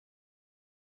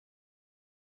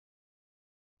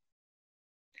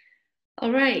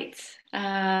All right,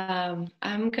 I'm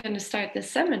going to start the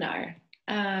seminar.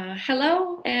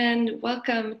 Hello and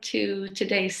welcome to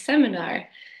today's seminar.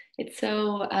 It's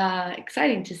so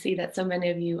exciting to see that so many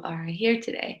of you are here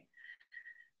today.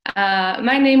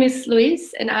 My name is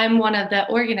Louise and I'm one of the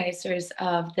organizers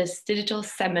of this digital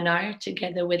seminar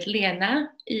together with Lena,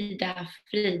 Ida,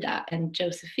 Frida and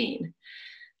Josephine.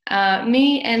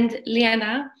 Me and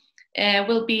Lena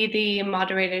will be the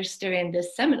moderators during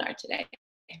this seminar today.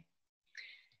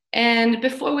 And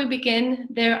before we begin,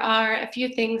 there are a few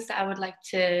things that I would like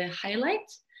to highlight.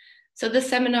 So the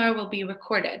seminar will be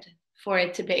recorded for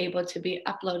it to be able to be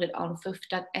uploaded on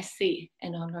fulfil.se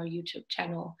and on our YouTube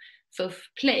channel,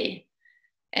 fulfil.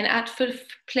 And at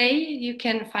fulfil, you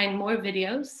can find more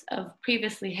videos of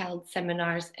previously held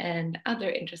seminars and other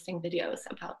interesting videos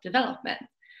about development.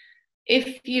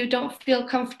 If you don't feel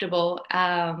comfortable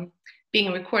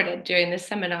being recorded during this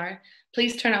seminar,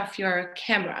 please turn off your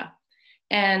camera.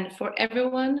 And for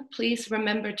everyone, please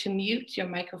remember to mute your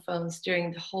microphones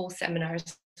during the whole seminar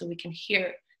so we can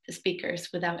hear the speakers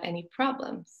without any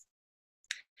problems.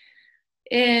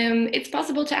 It's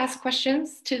possible to ask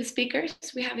questions to the speakers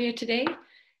we have here today,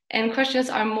 and questions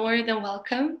are more than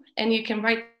welcome, and you can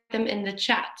write them in the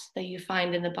chat that you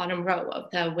find in the bottom row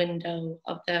of the window,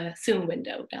 of the Zoom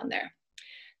window down there.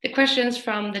 The questions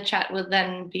from the chat will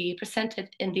then be presented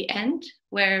in the end,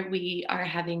 where we are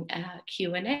having a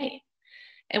Q&A.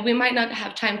 And we might not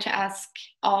have time to ask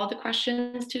all the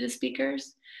questions to the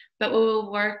speakers, but we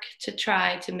will work to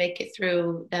try to make it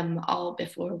through them all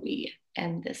before we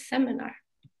end this seminar.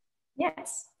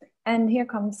 Yes, and here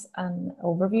comes an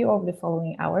overview of the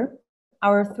following hour.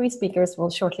 Our three speakers will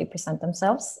shortly present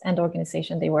themselves and the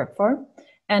organization they work for.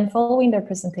 And following their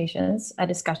presentations, a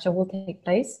discussion will take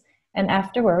place. And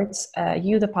afterwards,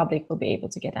 you, the public, will be able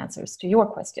to get answers to your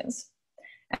questions.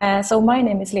 So my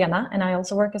name is Lena, and I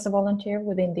also work as a volunteer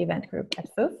within the event group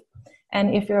at FUF.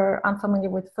 And if you're unfamiliar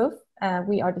with FUF,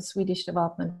 we are the Swedish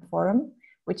Development Forum,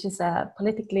 which is a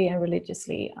politically and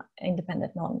religiously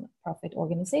independent non-profit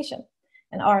organization.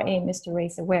 And our aim is to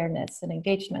raise awareness and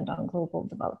engagement on global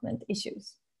development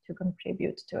issues to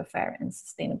contribute to a fair and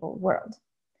sustainable world.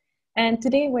 And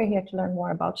today we're here to learn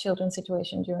more about children's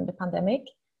situation during the pandemic.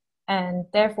 And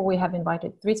therefore we have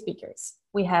invited three speakers.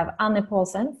 We have Anne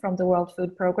Paulsen from the World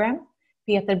Food Programme,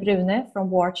 Peter Brune from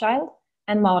War Child,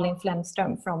 and Malin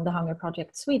Flemström from the Hunger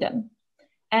Project Sweden.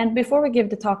 And before we give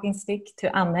the talking stick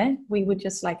to Anne, we would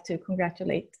just like to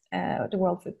congratulate the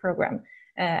World Food Programme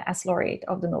as laureate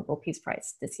of the Nobel Peace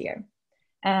Prize this year.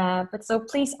 But so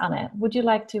please, Anne, would you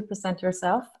like to present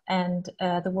yourself and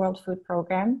the World Food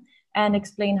Programme and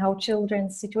explain how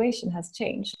children's situation has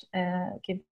changed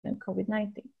given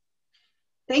COVID-19?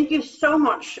 Thank you so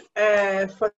much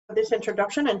for this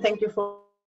introduction, and thank you for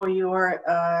your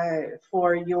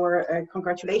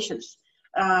congratulations.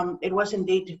 It was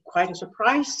indeed quite a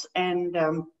surprise, and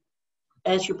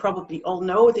as you probably all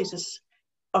know, this is,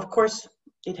 of course,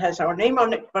 it has our name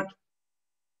on it, but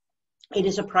it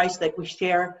is a prize that we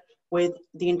share with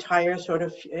the entire sort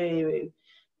of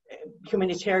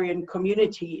humanitarian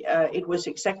community. It was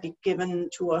exactly given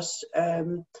to us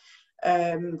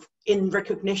in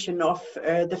recognition of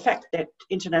the fact that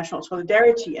international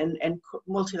solidarity and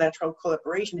multilateral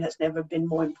collaboration has never been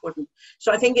more important.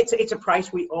 So I think it's a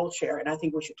prize we all share, and I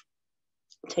think we should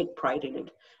take pride in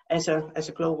it as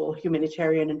a global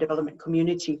humanitarian and development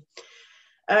community.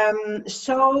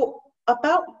 So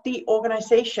about the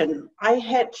organization, I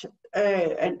had,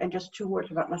 and just two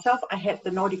words about myself, I had the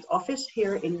Nordic office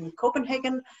here in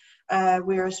Copenhagen.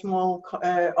 We're a small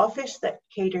office that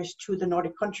caters to the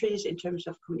Nordic countries in terms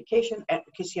of communication,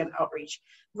 advocacy, and outreach.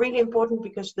 Really important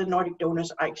because the Nordic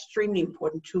donors are extremely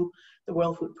important to the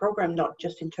World Food Programme, not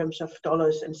just in terms of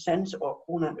dollars and cents or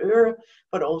kroner and øre,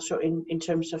 but also in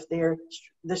terms of the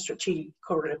strategic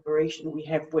collaboration we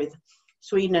have with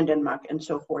Sweden and Denmark and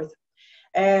so forth.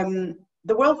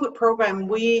 The World Food Programme,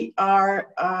 we are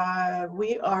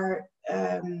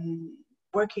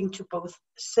working to both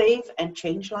save and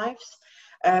change lives.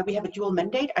 We have a dual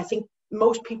mandate. I think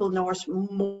most people know us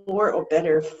more or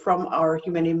better from our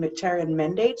humanitarian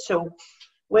mandate. So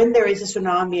when there is a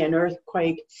tsunami, an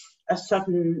earthquake, a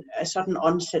sudden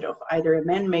onset of either a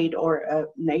man-made or a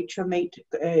nature-made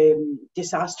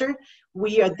disaster,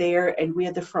 we are there, and we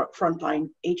are the frontline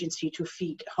agency to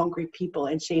feed hungry people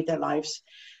and save their lives.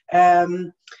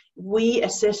 We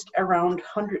assist around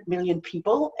 100 million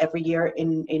people every year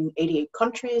in 88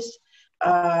 countries.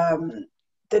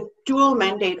 The dual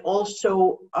mandate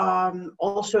also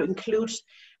includes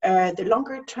the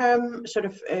longer term sort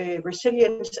of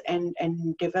resilience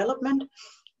and development.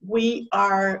 We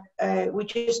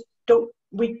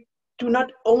do not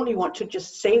only want to just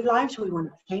save lives, we want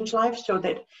to change lives so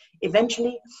that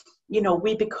eventually,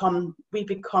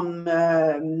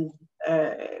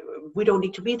 we don't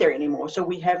need to be there anymore. So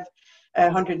we have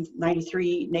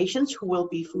 193 nations who will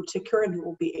be food secure and who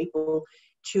will be able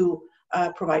to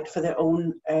provide for their own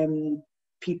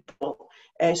people.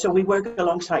 So we work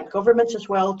alongside governments as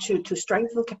well to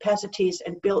strengthen capacities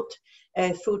and build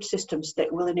food systems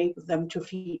that will enable them to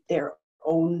feed their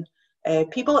own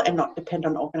people and not depend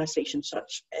on organizations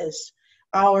such as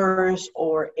ours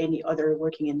or any other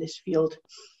working in this field.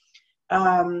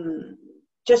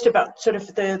 Just about sort of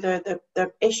the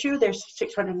issue, there's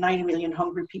 690 million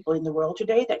hungry people in the world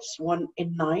today. That's 1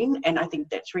 in 9. And I think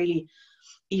that's really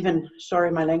even,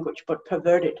 sorry my language, but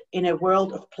perverted. In a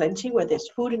world of plenty where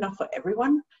there's food enough for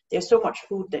everyone, there's so much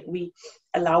food that we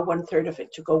allow 1/3 of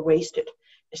it to go wasted.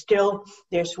 Still,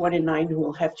 there's 1 in 9 who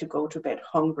will have to go to bed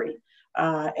hungry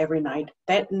every night.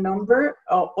 That number,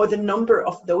 or the number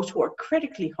of those who are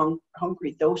critically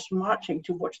hungry, those marching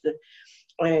towards the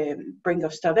brink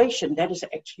of starvation, that is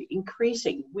actually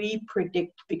increasing. We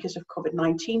predict, because of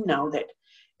COVID-19 now, that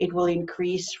it will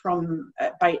increase from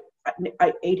by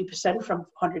 80%, from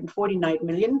 149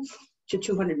 million to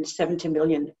 270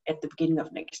 million at the beginning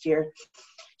of next year.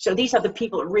 So these are the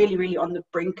people really, really on the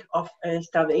brink of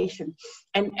starvation.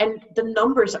 And the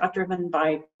numbers are driven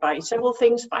by several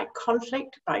things, by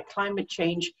conflict, by climate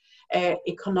change,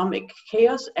 economic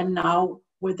chaos, and now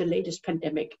with the latest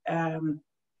pandemic,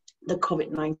 the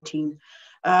COVID-19.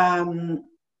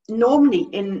 Normally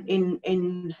in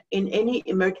any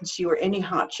emergency or any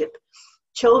hardship,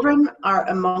 children are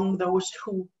among those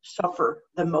who suffer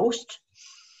the most.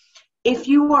 If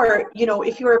you are,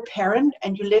 if you're a parent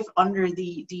and you live under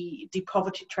the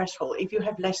poverty threshold, if you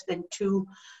have less than $2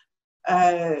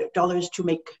 to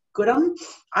make good on,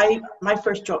 my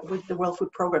first job with the World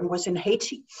Food Program was in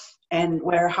Haiti, and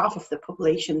where half of the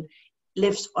population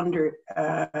lives under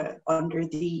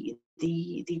the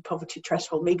poverty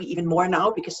threshold, maybe even more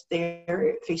now because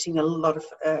they're facing a lot of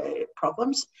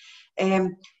problems.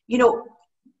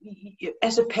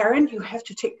 As a parent, you have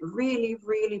to take really,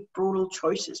 really brutal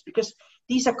choices because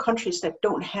these are countries that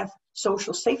don't have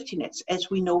social safety nets, as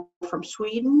we know from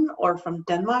Sweden or from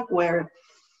Denmark, where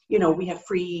we have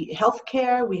free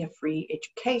healthcare, we have free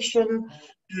education.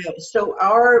 So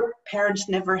our parents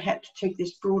never had to take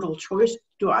this brutal choice.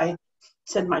 Do I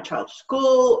send my child to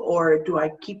school, or do I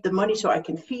keep the money so I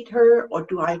can feed her, or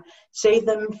do I save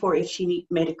them for if she needs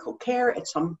medical care at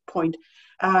some point?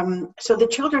 So the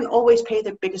children always pay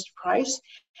the biggest price,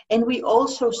 and we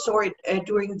also saw it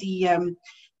during the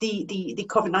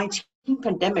COVID-19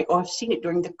 pandemic, or I've seen it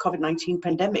during the COVID-19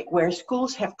 pandemic, where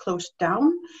schools have closed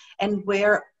down and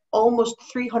where almost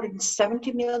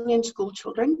 370 million school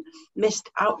children missed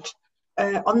out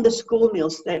on the school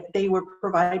meals that they were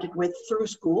provided with through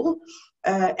school,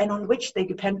 and on which they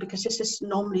depend, because this is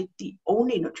normally the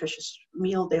only nutritious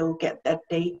meal they'll get that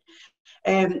day.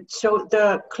 So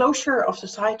the closure of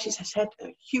societies has had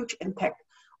a huge impact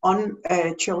on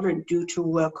children due to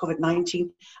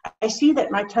COVID-19. I see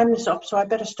that my time is up, so I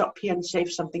better stop here and save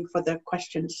something for the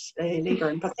questions later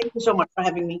on. But thank you so much for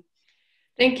having me.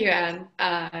 Thank you, Anne.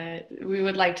 We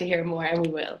would like to hear more, and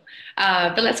we will.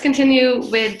 But let's continue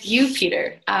with you, Peter.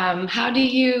 How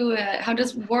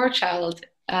does World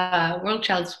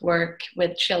Child's work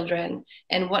with children,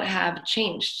 and what have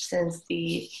changed since the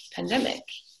pandemic?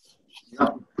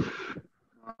 Yeah.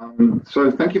 So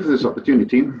thank you for this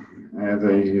opportunity.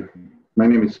 My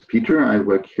name is Peter. I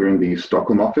work here in the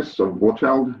Stockholm office of World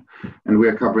Child, and we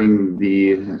are covering the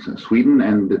Sweden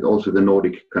and also the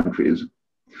Nordic countries. A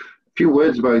few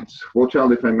words about World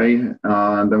Child, if I may,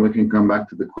 and then we can come back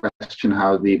to the question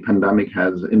how the pandemic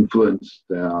has influenced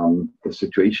the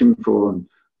situation for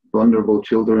vulnerable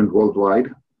children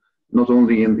worldwide, not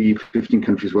only in the 15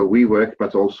 countries where we work,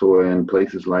 but also in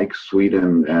places like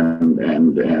Sweden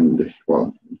and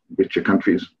well, richer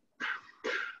countries.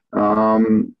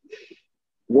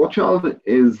 World Child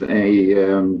is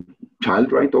a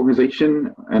child rights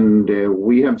organization, and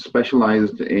we have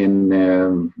specialized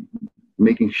in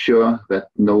making sure that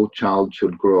no child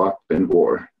should grow up in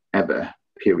war, ever,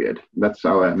 period. That's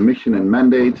our mission and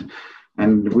mandate.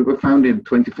 And we were founded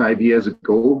 25 years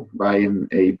ago by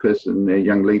a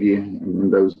young lady in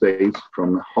those days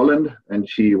from Holland, and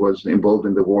she was involved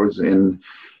in the wars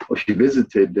she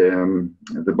visited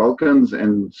the Balkans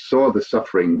and saw the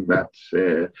suffering that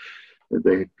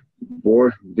the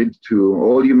war did to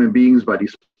all human beings, but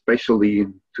especially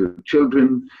to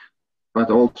children, but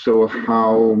also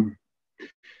how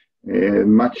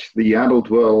much the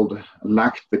adult world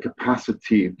lacked the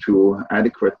capacity to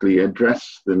adequately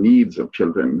address the needs of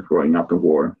children growing up in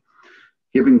war.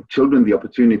 giving children the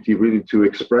opportunity really to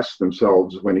express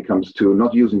themselves when it comes to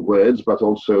not using words, but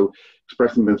also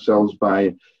expressing themselves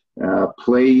by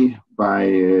play, by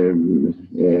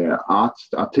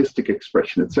artistic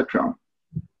expression, etc.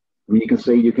 I mean, you can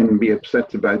say you can be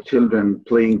upset about children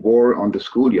playing war on the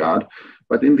schoolyard,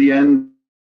 but in the end,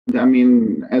 I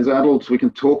mean, as adults, we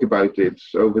can talk about it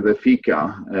over the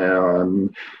fika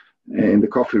in the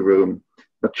coffee room,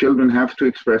 but children have to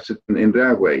express it in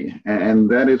their way. And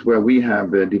that is where we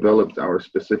have developed our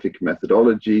specific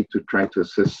methodology to try to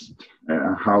assist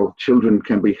how children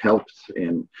can be helped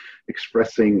in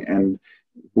expressing and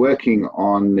working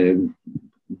on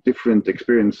different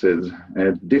experiences,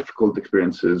 difficult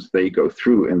experiences they go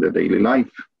through in their daily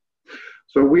life.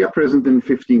 So we are present in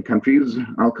 15 countries.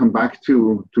 I'll come back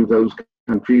to those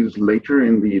countries later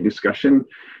in the discussion,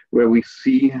 where we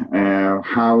see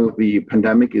how the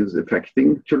pandemic is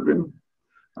affecting children.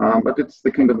 But it's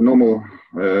the kind of normal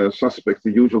suspects,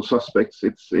 the usual suspects.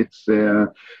 It's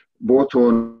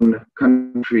war-torn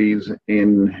countries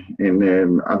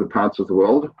in other parts of the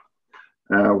world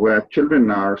where children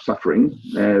are suffering.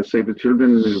 Save the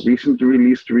Children recently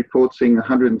released a report saying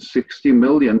 160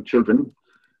 million children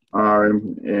are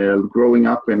growing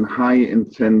up in high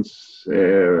intense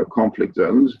conflict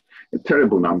zones. A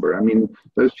terrible number. I mean,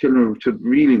 those children should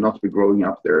really not be growing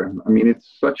up there. I mean,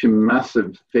 it's such a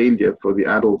massive failure for the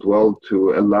adult world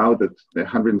to allow that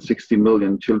 160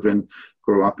 million children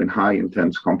grow up in high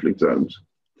intense conflict zones.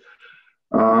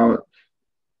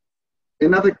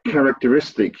 Another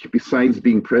characteristic, besides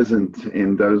being present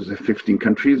in those 15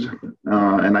 countries,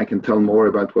 and I can tell more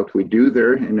about what we do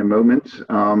there in a moment,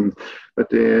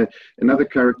 but another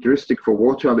characteristic for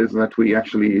War Child is that we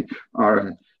actually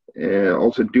are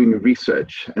also doing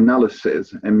research,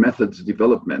 analysis, and methods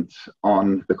development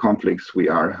on the conflicts we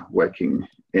are working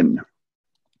in.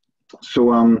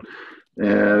 So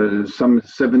some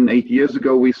 7-8 years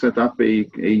ago, we set up a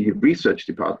research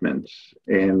department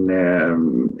in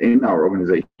our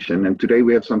organization, and today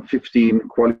we have some 15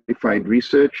 qualified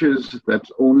researchers that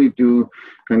only do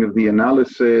kind of the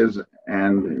analysis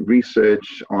and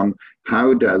research on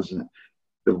how does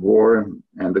the war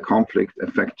and the conflict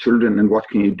affect children and what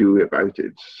can you do about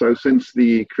it. So since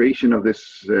the creation of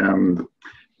this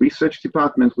research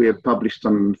department, we have published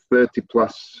some 30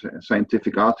 plus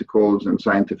scientific articles and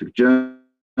scientific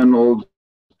journals,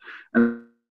 and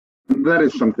that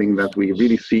is something that we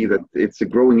really see that it's a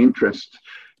growing interest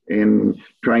in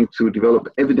trying to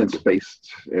develop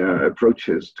evidence-based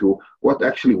approaches to what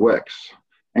actually works.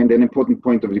 And an important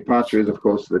point of departure is, of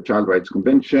course, the Child Rights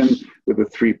Convention with the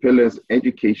 3 pillars: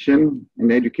 education, and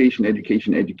education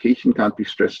can't be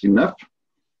stressed enough.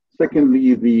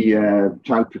 Secondly, the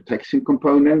child protection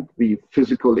component, the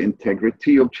physical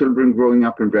integrity of children growing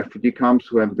up in refugee camps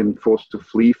who have been forced to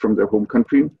flee from their home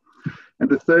country. And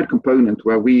the third component,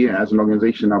 where we as an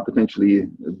organization are potentially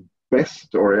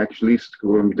best, or actually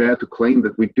dare to claim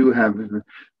that we do have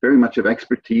very much of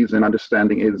expertise and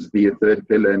understanding, is the third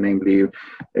pillar, namely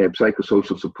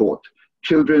psychosocial support.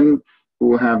 Children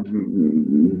who have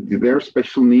their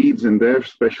special needs and their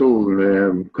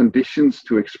special conditions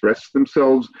to express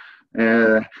themselves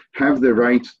have the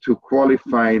right to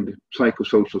qualified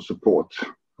psychosocial support.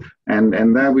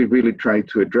 And that we really try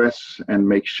to address and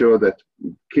make sure that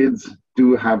kids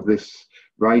do have this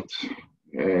right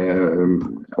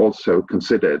also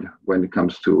considered when it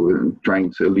comes to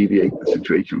trying to alleviate the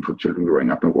situation for children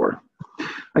growing up in war.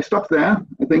 I stop there.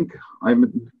 I think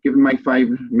I'm given my 5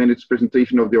 minutes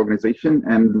presentation of the organization,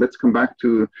 and let's come back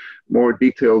to more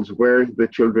details where the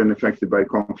children affected by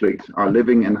conflict are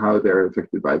living and how they're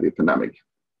affected by the pandemic.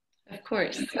 Of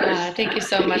course. Thank you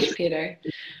so much, Peter.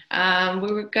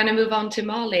 We were going to move on to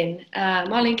Malin.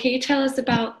 Malin, can you tell us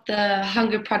about the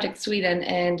Hunger Project Sweden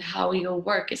and how your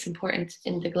work is important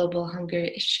in the global hunger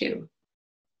issue?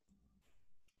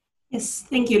 Yes,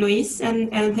 thank you, Louise, and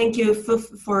thank you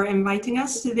for inviting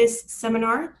us to this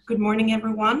seminar. Good morning,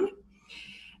 everyone.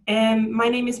 My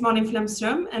name is Malin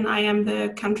Flemström, and I am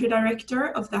the country director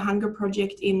of the Hunger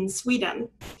Project in Sweden.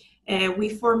 We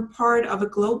form part of a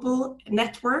global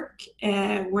network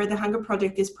where the Hunger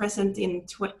Project is present in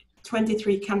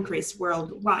 23 countries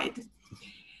worldwide.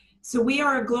 So we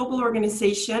are a global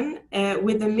organization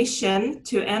with a mission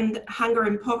to end hunger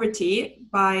and poverty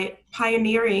by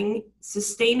pioneering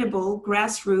sustainable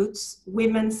grassroots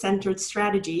women-centered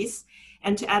strategies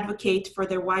and to advocate for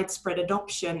their widespread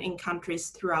adoption in countries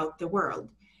throughout the world.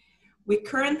 We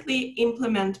currently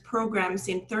implement programs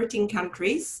in 13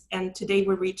 countries, and today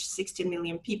we reach 16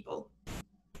 million people.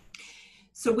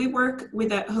 So we work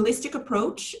with a holistic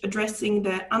approach, addressing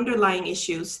the underlying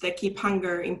issues that keep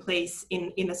hunger in place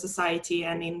in a society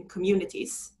and in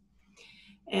communities.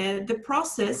 The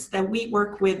process that we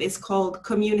work with is called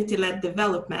community-led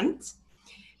development.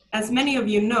 As many of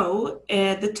you know,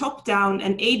 the top-down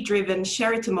and aid-driven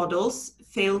charity models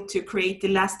fail to create the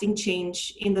lasting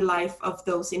change in the life of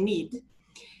those in need.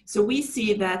 So we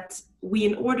see that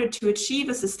in order to achieve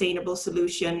a sustainable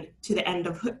solution to the end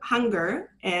of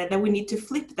hunger, that we need to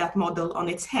flip that model on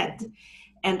its head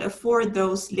and afford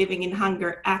those living in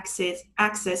hunger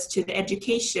access to the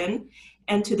education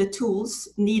and to the tools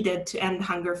needed to end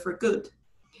hunger for good.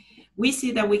 We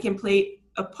see that we can play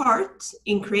a part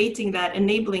in creating that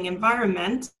enabling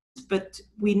environment, but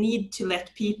we need to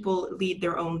let people lead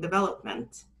their own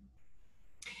development.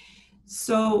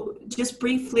 So just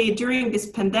briefly, during this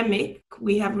pandemic,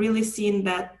 we have really seen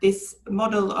that this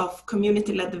model of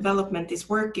community-led development is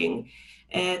working.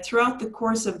 Throughout the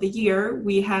course of the year,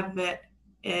 we have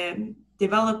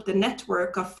developed a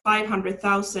network of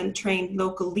 500,000 trained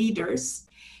local leaders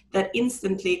that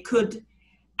instantly could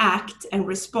act and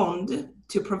respond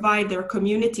to provide their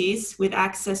communities with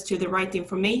access to the right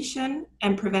information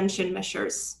and prevention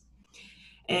measures.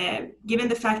 Given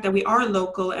the fact that we are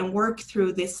local and work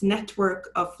through this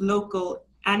network of local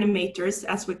animators,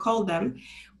 as we call them,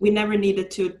 we never needed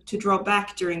to draw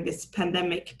back during this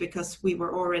pandemic because we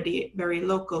were already very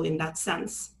local in that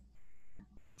sense.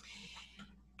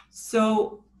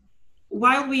 So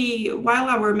while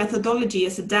our methodology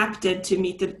is adapted to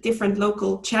meet the different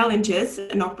local challenges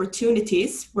and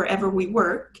opportunities wherever we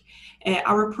work,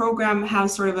 our program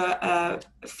has sort of a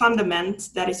fundament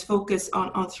that is focused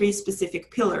on three specific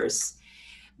pillars.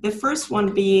 The first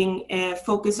one being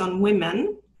focus on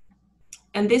women.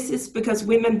 And this is because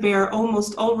women bear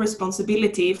almost all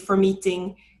responsibility for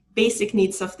meeting basic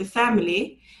needs of the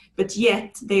family, but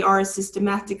yet they are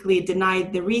systematically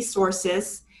denied the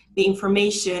resources, the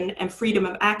information and freedom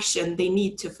of action they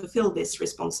need to fulfill this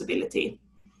responsibility.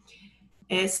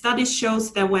 Studies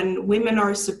shows that when women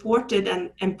are supported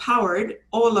and empowered,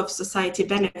 all of society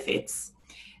benefits.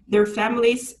 Their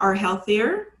families are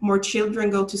healthier, more children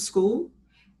go to school,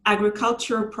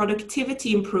 agricultural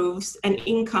productivity improves and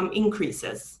income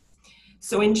increases.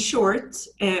 So in short,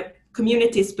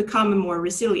 communities become more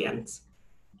resilient.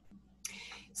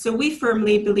 So we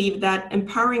firmly believe that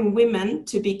empowering women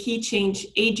to be key change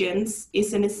agents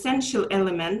is an essential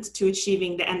element to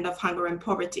achieving the end of hunger and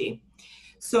poverty.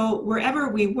 So wherever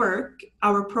we work,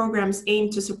 our programs aim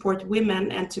to support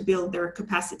women and to build their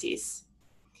capacities.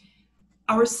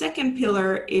 Our second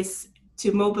pillar is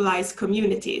to mobilize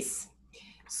communities.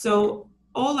 So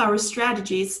all our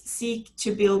strategies seek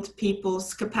to build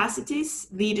people's capacities,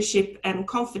 leadership, and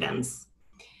confidence.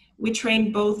 We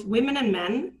train both women and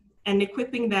men, and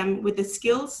equipping them with the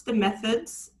skills, the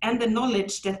methods, and the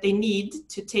knowledge that they need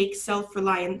to take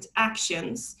self-reliant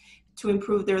actions to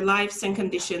improve their lives and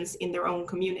conditions in their own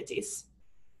communities.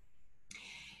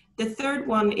 The third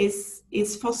one is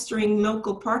fostering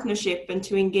local partnership and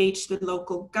to engage the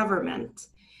local government.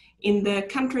 In the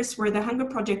countries where the Hunger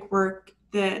Project work,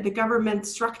 the government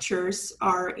structures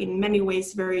are in many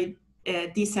ways very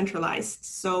decentralized.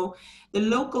 So the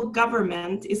local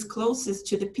government is closest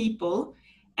to the people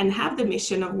and have the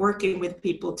mission of working with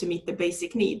people to meet the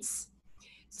basic needs.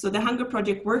 So the Hunger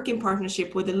Project work in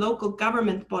partnership with the local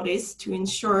government bodies to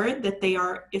ensure that they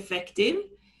are effective,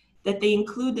 that they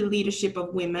include the leadership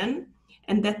of women,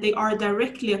 and that they are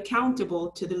directly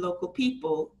accountable to the local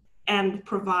people and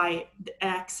provide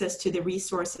access to the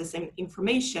resources and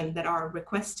information that are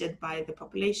requested by the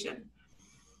population.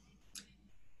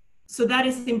 So that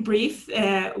is in brief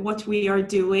what we are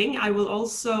doing. I will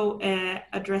also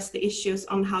address the issues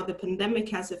on how the pandemic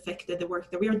has affected the work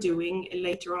that we are doing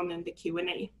later on in the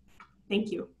Q&A.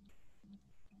 Thank you.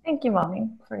 Thank you,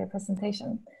 Malin, for your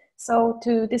presentation. So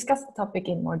to discuss the topic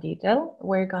in more detail,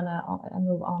 we're gonna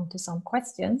move on to some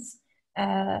questions.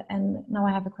 And now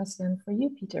I have a question for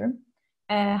you, Peter.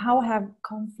 How have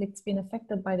conflicts been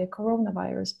affected by the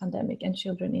coronavirus pandemic and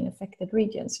children in affected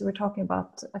regions? You were talking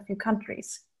about a few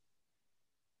countries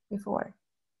before.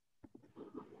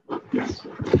 Yes.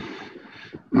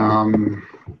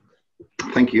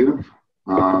 Thank you.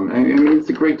 I mean, it's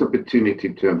a great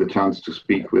opportunity to have the chance to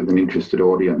speak with an interested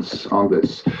audience on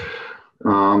this.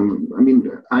 I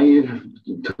mean, I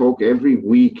talk every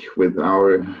week with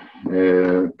our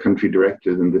country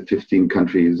directors in the 15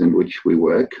 countries in which we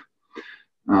work.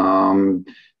 And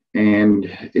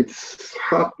it's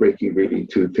heartbreaking really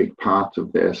to take part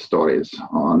of their stories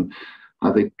on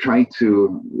how they try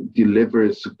to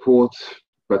deliver support,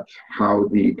 but how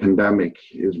the pandemic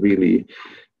is really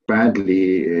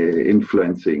badly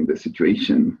influencing the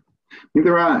situation. I mean,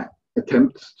 there are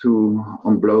attempts to,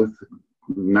 on both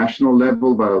national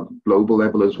level, but global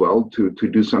level as well, to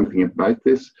do something about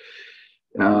this.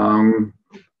 And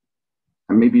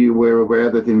maybe you were aware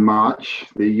that in March,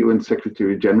 the UN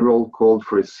Secretary General called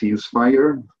for a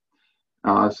ceasefire,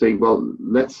 saying, well,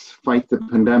 let's fight the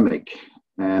pandemic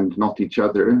and not each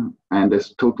other. And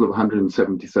there's a total of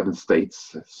 177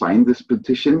 states signed this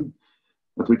petition,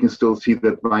 but we can still see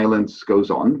that violence goes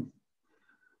on.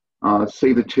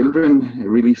 Save the Children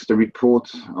released a report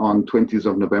on 20th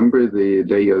of November, the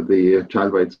day of the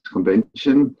Child Rights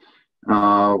Convention,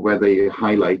 where they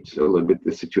highlight a little bit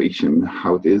the situation,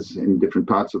 how it is in different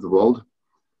parts of the world.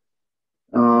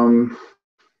 I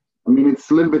mean, it's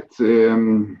a little bit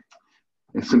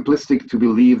simplistic to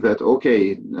believe that,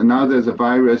 okay, now there's a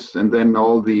virus and then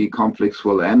all the conflicts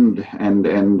will end, and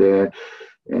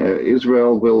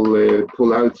Israel will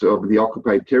pull out of the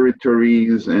occupied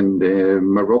territories, and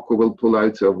Morocco will pull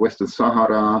out of Western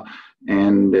Sahara,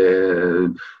 and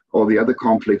all the other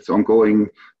conflicts ongoing.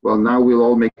 Well, now we'll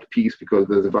all make peace because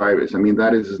there's a virus. I mean,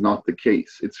 that is not the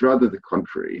case. It's rather the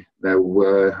contrary. There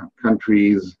were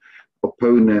countries,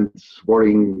 opponents,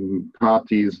 warring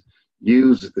parties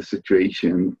use the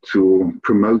situation to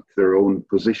promote their own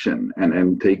position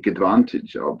and take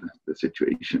advantage of the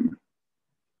situation.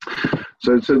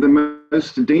 So the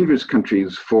most dangerous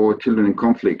countries for children in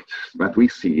conflict that we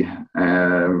see,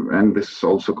 and this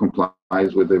also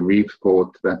complies with the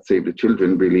report that Save the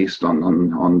Children released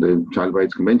on the Child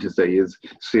Rights Convention Day, is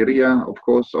Syria, of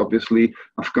course, obviously,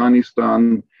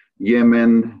 Afghanistan,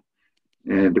 Yemen,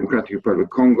 Democratic Republic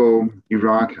of Congo,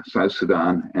 Iraq, South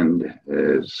Sudan, and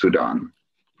Sudan.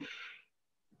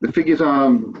 The figures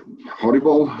are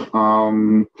horrible.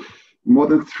 More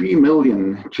than 3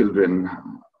 million children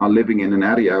are living in an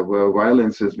area where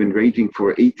violence has been raging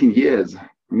for 18 years.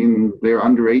 I mean, they're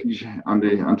underage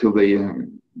until they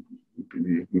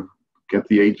get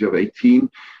the age of 18.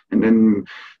 And then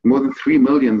more than 3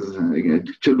 million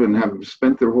children have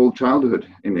spent their whole childhood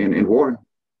in war.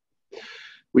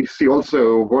 We see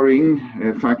also worrying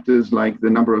factors like the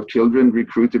number of children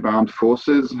recruited by armed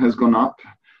forces has gone up.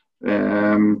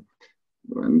 And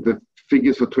the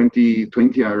figures for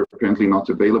 2020 are apparently not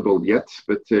available yet,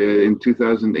 but in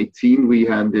 2018 we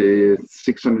had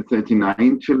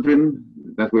 639 children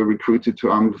that were recruited to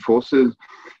armed forces.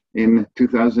 In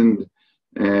 2000,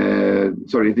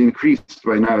 it increased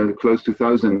by now close to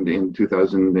 1,000 in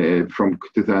 2000 from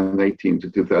 2018 to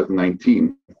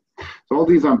 2019. So all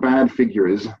these are bad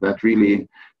figures that really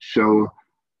show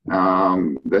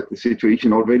that the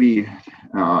situation already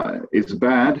is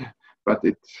bad. But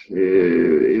it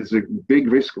is a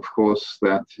big risk, of course,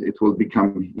 that it will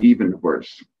become even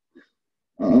worse.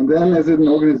 And then as an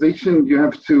organization, you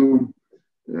have to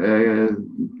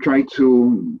try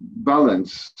to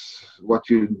balance what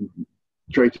you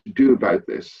try to do about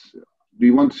this. Do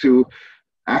you want to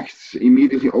act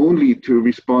immediately only to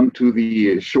respond to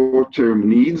the short-term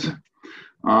needs?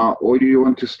 Or do you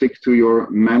want to stick to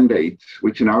your mandate,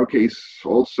 which in our case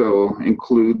also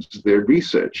includes the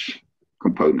research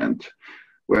component,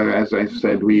 where, as I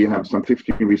said, we have some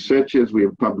 50 researchers. We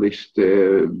have published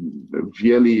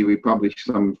yearly, we publish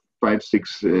some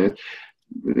 5-6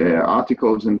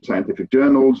 articles in scientific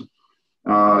journals,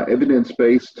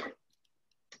 evidence-based.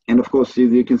 And of course,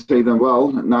 you can say then,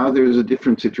 well, now there is a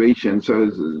different situation. So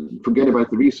forget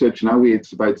about the research. Now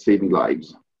it's about saving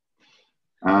lives.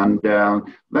 And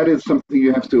that is something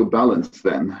you have to balance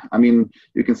then. I mean,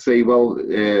 you can say, well,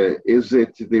 is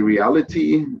it the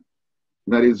reality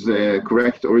that is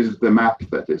correct, or is it the map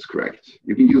that is correct?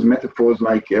 You can use metaphors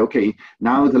like, okay,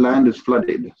 now the land is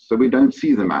flooded, so we don't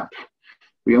see the map.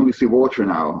 We only see water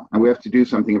now, and we have to do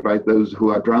something about those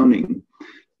who are drowning.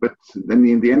 But then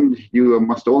in the end, you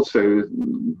must also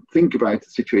think about the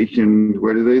situation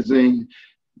where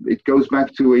it goes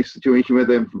back to a situation where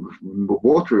the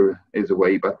water is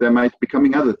away, but there might be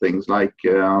coming other things like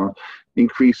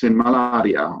increase in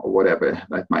malaria or whatever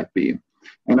that might be.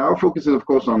 And our focus is, of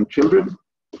course, on children.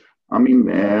 I mean,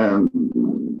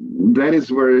 that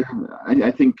is where I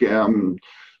think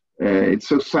it's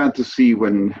so sad to see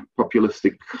when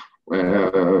populistic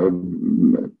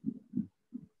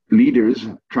leaders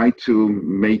try to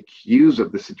make use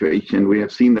of the situation. We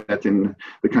have seen that in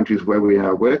the countries where we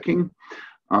are working,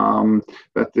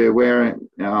 but where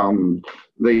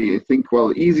they think,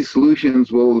 well, easy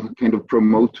solutions will kind of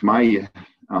promote my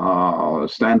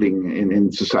standing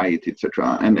in society,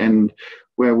 etc. And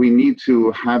where we need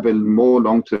to have a more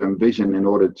long-term vision in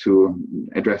order to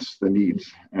address the needs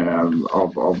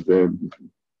of the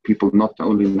people, not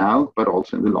only now, but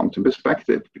also in the long-term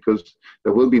perspective, because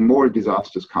there will be more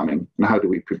disasters coming. And how do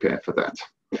we prepare for that?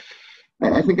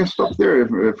 I think I stop there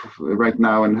right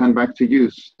now and hand back to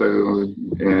you. So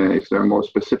if there are more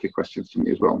specific questions to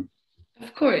me as well.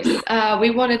 Of course.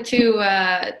 We wanted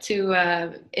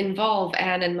to involve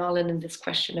Anne and Malin in this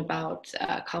question about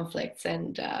conflicts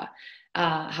and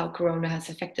how Corona has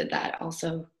affected that,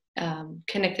 also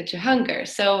connected to hunger.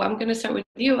 So I'm going to start with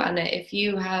you, Anna, if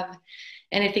you have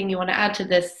anything you want to add to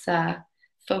this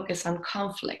focus on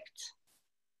conflict.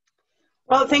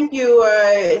 Well, thank you,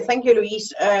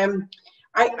 Louise.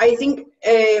 I think,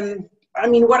 I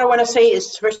mean, what I want to say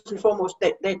is first and foremost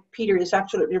that Peter is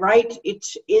absolutely right. It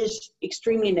is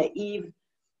extremely naive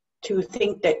to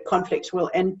think that conflicts will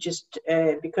end just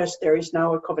because there is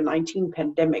now a COVID-19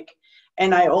 pandemic.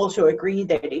 And I also agree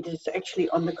that it is actually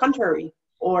on the contrary,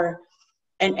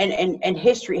 and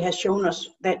history has shown us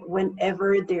that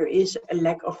whenever there is a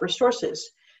lack of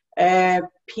resources, it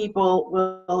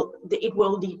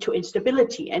will lead to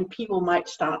instability, and people might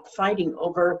start fighting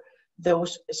over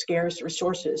those scarce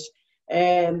resources.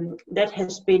 That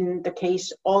has been the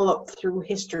case all up through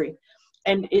history,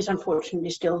 and is unfortunately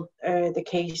still the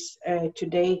case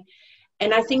today.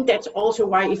 And I think that's also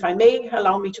why, if I may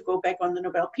allow me to go back on the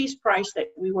Nobel Peace Prize that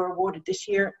we were awarded this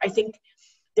year, I think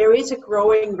there is a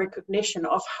growing recognition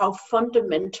of how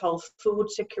fundamental food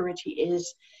security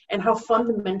is and how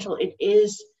fundamental it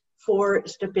is for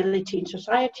stability in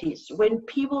societies. When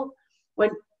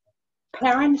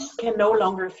parents can no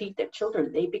longer feed their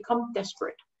children, they become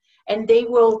desperate, and they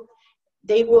will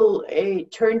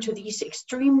turn to these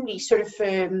extremely sort of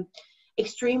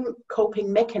extreme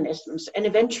coping mechanisms, and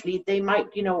eventually they might,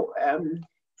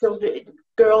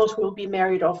 girls will be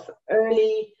married off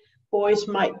early, boys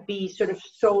might be sort of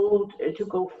sold to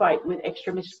go fight with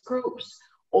extremist groups,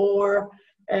 or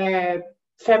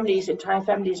entire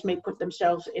families may put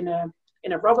themselves in a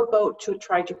rubber boat to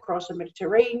try to cross the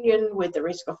Mediterranean with the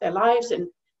risk of their lives and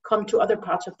come to other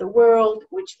parts of the world,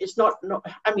 which is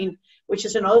which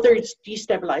is another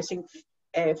destabilizing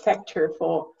factor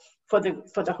for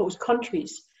the host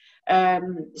countries.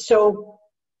 So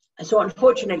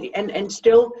unfortunately, and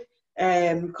still,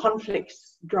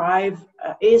 conflicts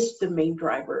is the main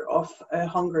driver of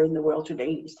hunger in the world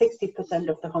today. 60%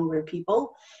 of the hungry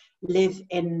people live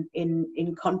in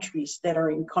countries that are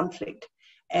in conflict,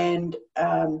 and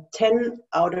 10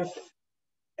 out of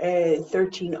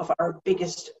 13 of our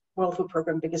biggest World Food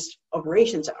Program, biggest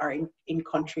operations are in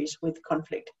countries with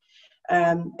conflict.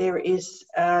 There is,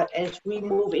 as we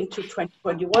move into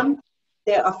 2021,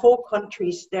 there are 4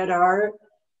 countries that are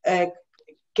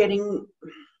getting,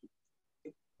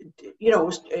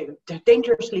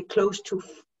 dangerously close to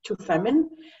famine,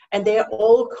 and they are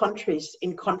all countries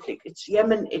in conflict. It's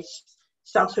Yemen, it's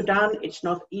South Sudan, it's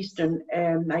northeastern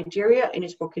Nigeria, and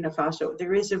it's Burkina Faso.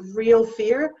 There is a real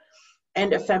fear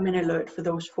and a famine alert for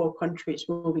those 4 countries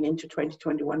moving into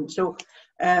 2021. So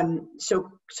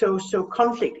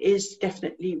conflict is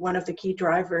definitely one of the key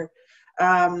drivers.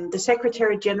 The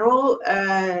Secretary General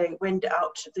went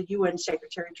out, the UN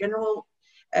Secretary General,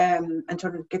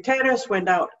 Antonio Guterres, went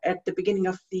out at the beginning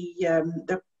of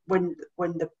when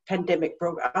the pandemic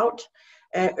broke out,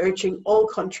 urging all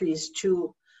countries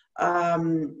to,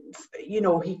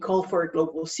 he called for a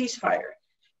global ceasefire.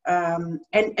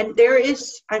 And there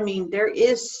is,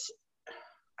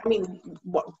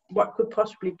 what could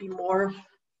possibly be more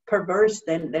perverse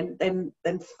than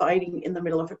fighting in the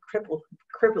middle of a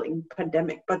crippling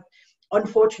pandemic? But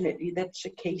unfortunately, that's the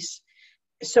case.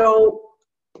 So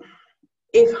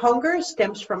if hunger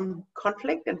stems from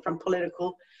conflict and from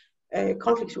political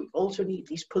conflicts, we also need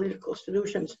these political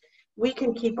solutions. We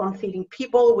can keep on feeding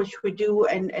people, which we do,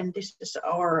 and this is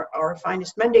our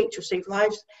finest mandate, to save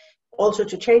lives, also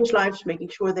to change lives, making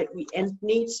sure that we end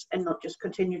needs and not just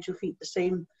continue to feed the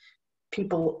same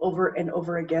people over and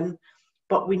over again.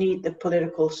 But we need the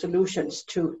political solutions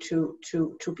to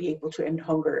be able to end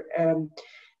hunger.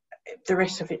 The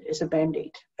rest of it is a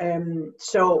band-aid.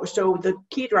 So the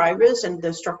key drivers and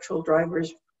the structural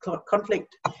drivers: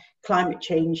 conflict, climate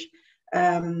change,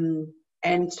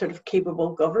 and sort of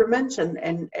capable governments and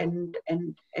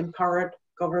empowered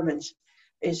governments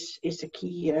is the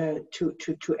key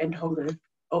to end hunger.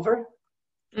 Over.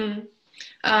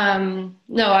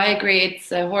 No, I agree. It's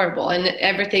horrible, and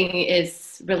everything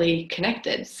is really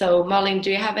connected. So, Malin,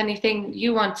 do you have anything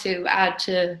you want to add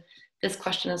to this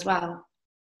question as well?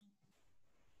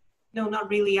 No, not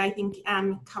really. I think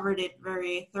Anne covered it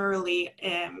very thoroughly.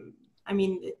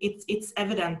 It's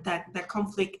evident that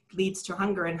conflict leads to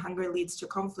hunger, and hunger leads to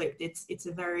conflict. It's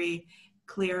a very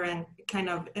clear and kind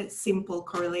of a simple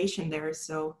correlation there.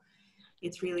 So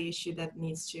it's really an issue that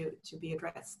needs to be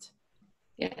addressed.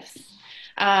 Yes.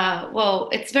 Well,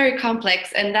 it's very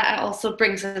complex, and that also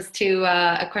brings us to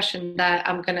a question that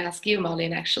I'm going to ask you,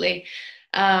 Malin, actually.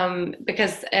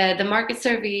 because the market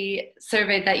survey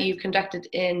that you conducted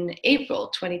in April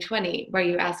 2020, where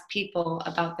you asked people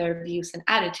about their views and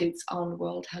attitudes on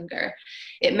world hunger,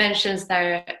 it mentions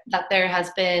that there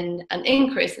has been an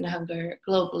increase in hunger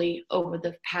globally over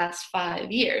the past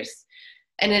 5 years,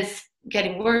 and it's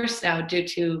getting worse now due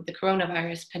to the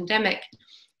coronavirus pandemic.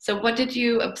 So what did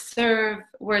you observe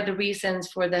were the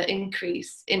reasons for the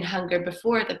increase in hunger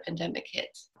before the pandemic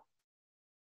hit?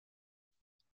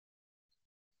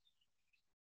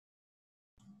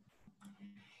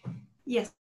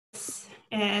 Yes.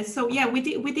 So yeah, we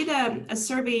did a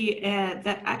survey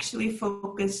that actually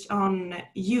focused on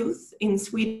youth in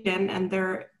Sweden and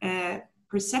their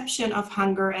perception of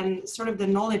hunger, and sort of the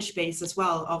knowledge base as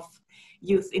well of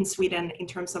youth in Sweden in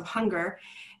terms of hunger.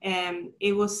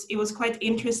 It was quite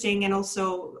interesting and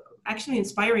also actually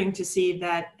inspiring to see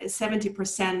that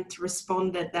 70%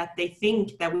 responded that they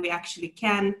think that we actually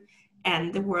can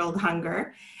end the world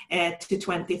hunger to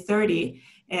 2030.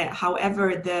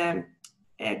 However, the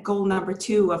goal number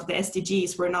 2 of the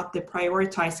SDGs were not the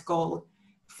prioritized goal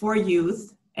for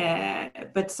youth,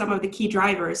 but some of the key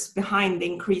drivers behind the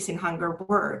increase in hunger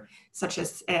were, such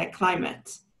as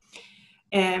climate.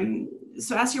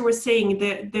 So as you were saying,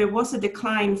 there was a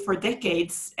decline for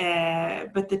decades,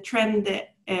 but the trend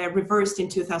reversed in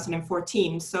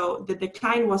 2014. So the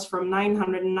decline was from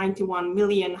 991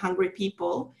 million hungry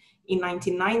people in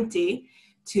 1990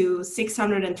 to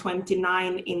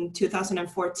 629 in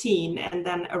 2014, and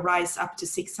then a rise up to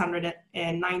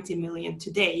 690 million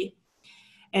today.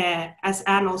 As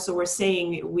Anne also was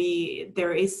saying,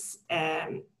 there is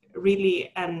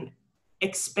really an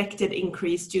expected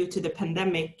increase due to the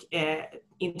pandemic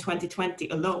in 2020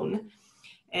 alone,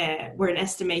 where an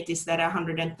estimate is that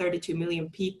 132 million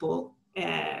people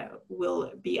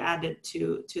will be added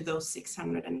to those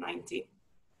 690.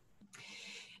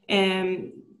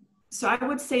 So I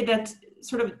would say that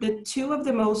sort of the 2 of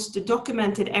the most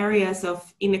documented areas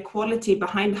of inequality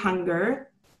behind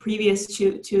hunger, previous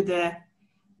to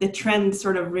the trend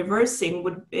sort of reversing,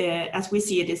 would, as we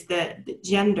see it, is the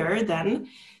gender then.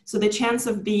 So the chance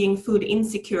of being food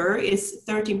insecure is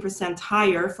 13%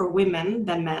 higher for women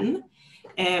than men,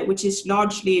 which is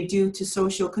largely due to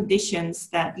social conditions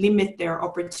that limit their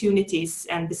opportunities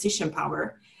and decision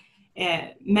power.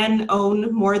 Men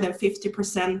own more than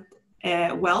 50%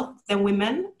 wealth than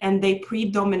women, and they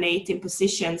predominate in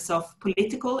positions of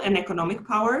political and economic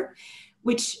power,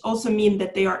 which also mean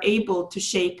that they are able to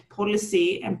shape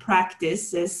policy and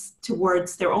practices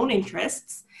towards their own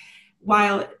interests,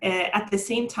 while at the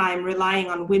same time relying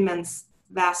on women's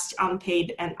vast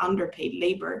unpaid and underpaid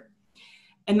labor.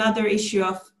 Another issue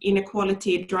of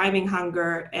inequality driving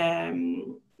hunger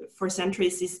for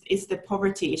centuries is the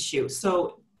poverty issue.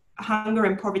 So hunger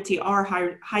and poverty are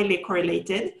highly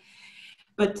correlated,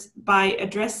 but by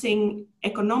addressing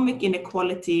economic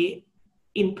inequality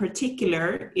in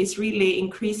particular is really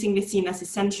increasingly seen as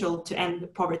essential to end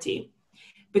poverty,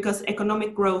 because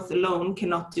economic growth alone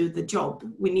cannot do the job.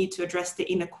 We need to address the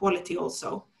inequality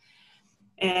also.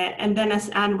 And then, as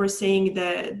Anne was saying,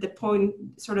 the point,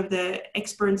 sort of the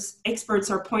experts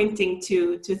are pointing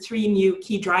to 3 new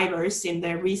key drivers in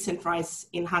the recent rise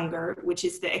in hunger, which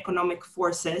is the economic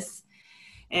forces,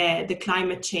 the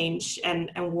climate change,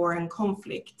 and war and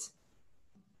conflict,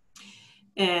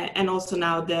 and also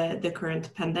now the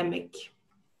current pandemic.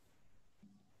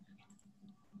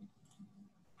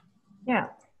 Yeah,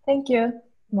 thank you,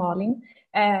 Malin.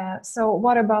 So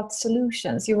what about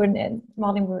solutions?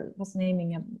 Malin was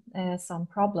naming some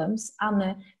problems.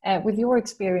 Anne, with your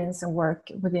experience and work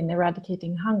within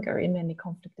eradicating hunger in many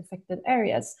conflict-affected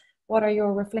areas, what are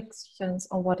your reflections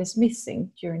on what is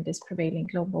missing during this prevailing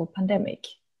global pandemic?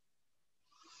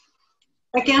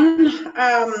 Again,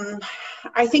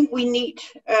 I think we need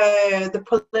the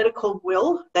political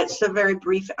will. That's a very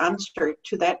brief answer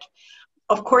to that.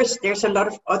 Of course, there's a lot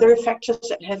of other factors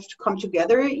that have to come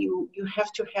together. You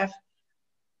have to have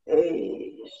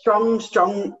a strong,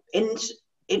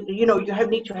 you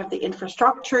need to have the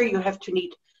infrastructure. You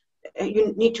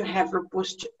need to have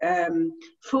robust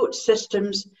food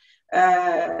systems.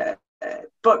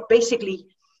 But basically,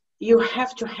 you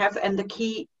have to have, and the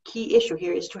key issue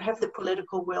here is to have the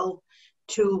political will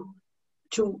to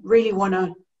really want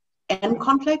to end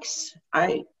conflicts.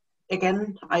 I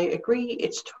agree,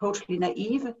 it's totally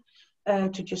naive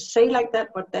to just say like that,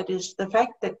 but that is the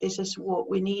fact that this is what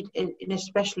we need,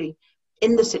 especially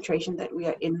in the situation that we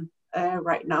are in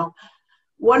right now.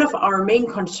 One of our main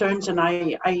concerns, and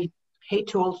I hate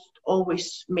to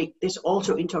always make this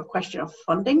also into a question of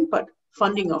funding, but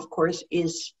funding, of course,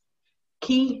 is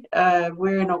key.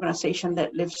 We're an organization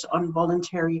that lives on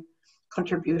voluntary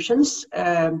contributions.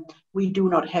 We do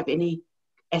not have any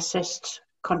assessed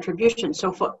contributions.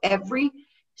 So for every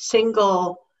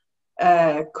single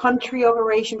country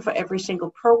operation, for every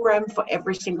single program, for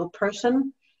every single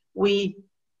person we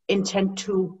intend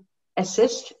to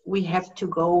assist, we have to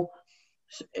go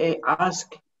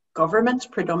ask governments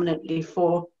predominantly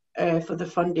for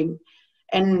the funding.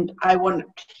 And I want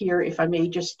here, if I may,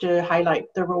 just to highlight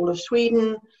the role of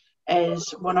Sweden as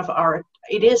one of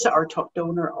it is our top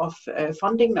donor of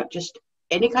funding, not just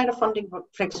any kind of funding, but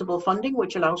flexible funding,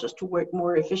 which allows us to work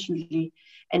more efficiently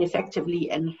and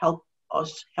effectively and help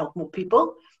us help more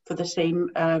people for the same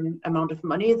amount of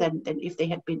money than if they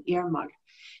had been earmarked.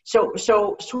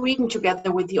 So Sweden,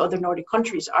 together with the other Nordic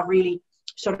countries, are really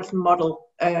sort of model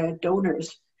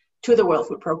donors to the World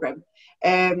Food Programme.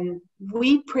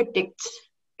 We predict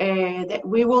that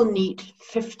we will need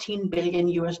 $15 billion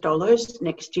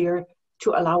next year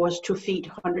to allow us to feed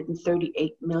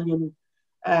 138 million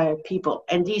people.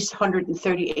 And these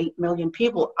 138 million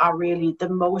people are really the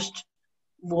most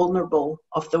vulnerable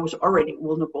of those already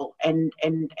vulnerable and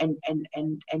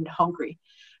hungry.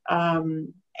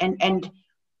 And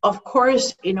of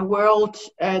course, in a world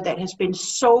that has been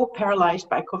so paralyzed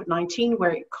by COVID-19,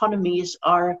 where economies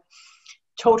are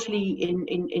totally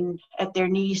at their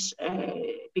knees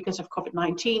because of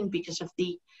COVID-19, because of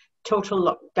the total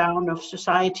lockdown of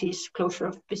societies, closure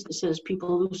of businesses,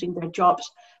 people losing their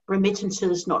jobs,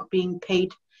 remittances not being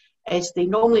paid as they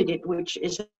normally did, which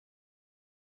is a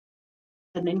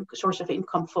source of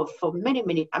income for many,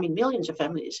 millions of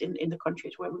families in the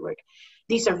countries where we work.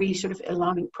 These are really sort of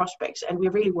alarming prospects, and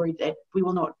we're really worried that we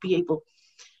will not be able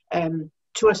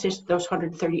to assist those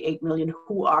 138 million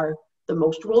who are the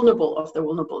most vulnerable of the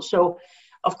vulnerable. So,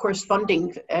 of course,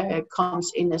 funding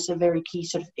comes in as a very key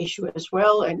sort of issue as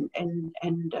well. And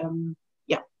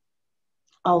yeah,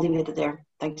 I'll leave it there.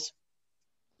 Thanks.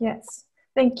 Yes,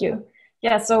 thank you.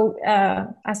 Yeah, so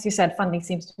as you said, funding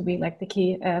seems to be like the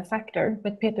key factor.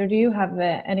 But Peter, do you have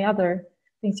any other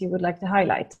things you would like to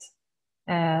highlight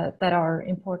that are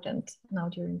important now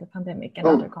during the pandemic and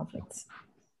other conflicts?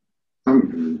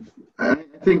 I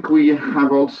think we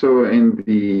have also in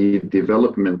the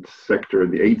development sector,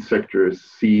 the aid sector,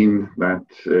 seen that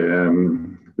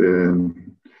the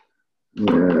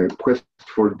quest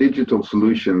for digital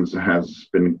solutions has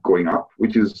been going up,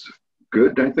 which is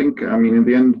good, I think. I mean, in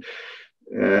the end,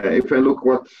 if I look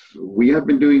what we have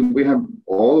been doing, we have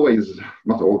always,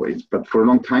 not always, but for a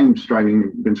long time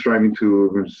been striving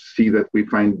to see that we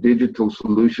find digital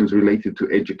solutions related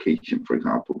to education, for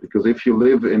example. Because if you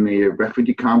live in a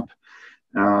refugee camp,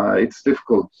 it's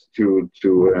difficult to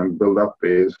build up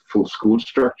a full school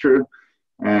structure.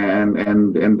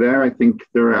 And there, I think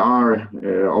there are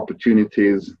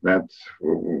opportunities that,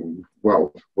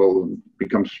 will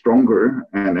become stronger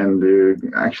and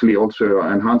actually also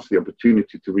enhance the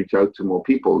opportunity to reach out to more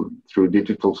people through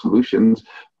digital solutions,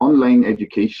 online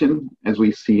education, as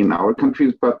we see in our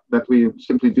countries, but that we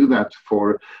simply do that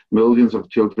for millions of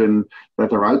children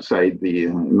that are outside the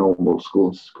normal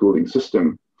schooling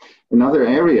system. Another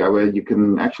area where you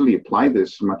can actually apply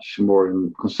this much more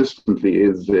consistently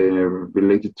is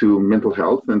related to mental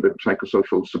health and the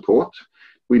psychosocial support.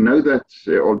 We know that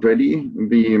already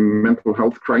the mental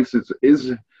health crisis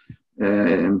is,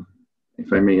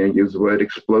 if I may use the word,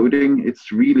 exploding.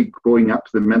 It's really going up,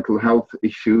 the mental health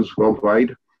issues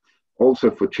worldwide,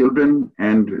 also for children,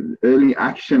 and early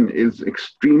action is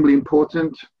extremely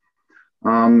important.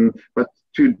 But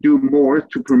to do more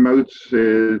to promote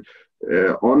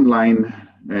online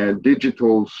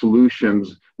digital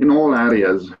solutions in all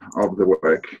areas of the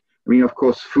work. I mean, of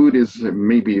course, food is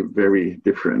maybe very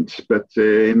different, but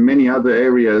in many other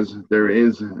areas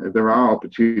there are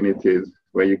opportunities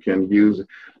where you can use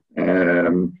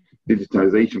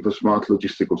digitalization for smart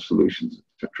logistical solutions,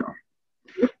 etc.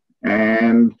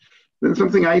 And then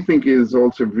something I think is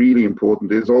also really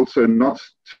important is also not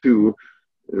to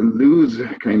lose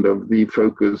kind of the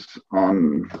focus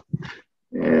on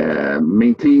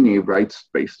maintaining a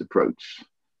rights-based approach.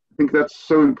 I think that's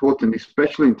so important,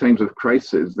 especially in times of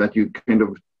crisis, that you kind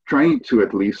of try to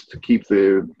at least keep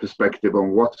the perspective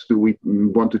on what do we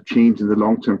want to change in the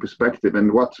long-term perspective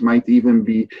and what might even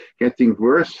be getting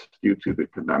worse due to the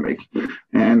pandemic.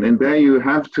 And there you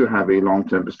have to have a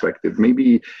long-term perspective,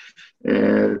 maybe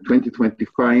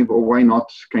 2025, or why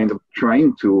not kind of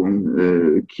trying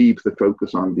to keep the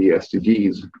focus on the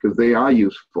SDGs, because they are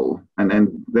useful.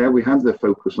 And there we have the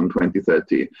focus on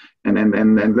 2030.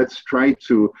 And let's try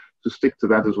to stick to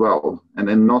that as well, and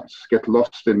then not get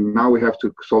lost in now we have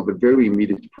to solve a very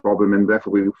immediate problem, and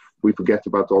therefore we forget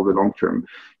about all the long-term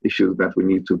issues that we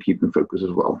need to keep in focus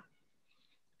as well.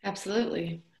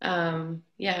 Absolutely.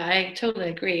 Yeah, I totally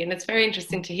agree. And it's very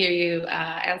interesting to hear you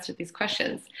answer these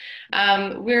questions.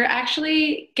 We're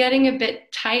actually getting a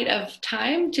bit tight of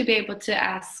time to be able to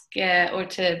ask or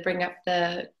to bring up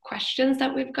the questions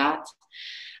that we've got.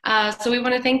 So we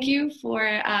want to thank you for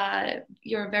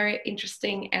your very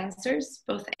interesting answers,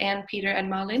 both Anne, Peter, and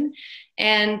Malin.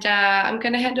 And I'm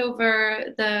going to hand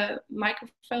over the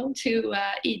microphone to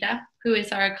Ida, who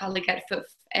is our colleague at FUF,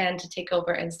 and to take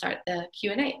over and start the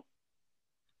Q&A.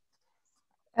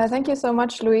 Thank you so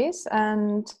much, Louise,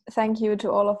 and thank you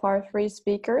to all of our three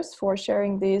speakers for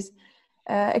sharing these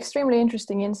extremely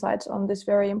interesting insights on this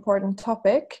very important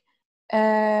topic.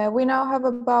 We now have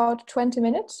about 20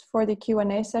 minutes for the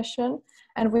Q&A session,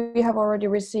 and we have already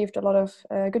received a lot of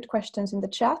good questions in the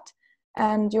chat,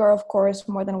 and you are of course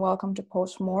more than welcome to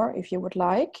post more if you would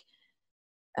like.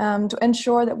 To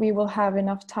ensure that we will have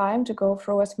enough time to go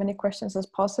through as many questions as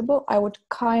possible, I would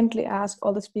kindly ask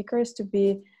all the speakers to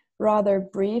be rather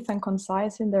brief and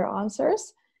concise in their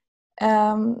answers.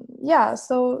 Yeah,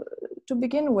 so to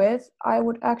begin with, I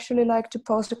would actually like to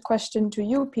pose a question to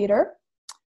you, Peter.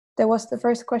 There was the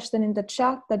first question in the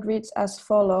chat that reads as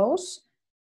follows.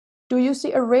 Do you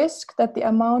see a risk that the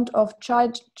amount of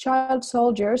child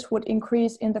soldiers would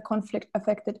increase in the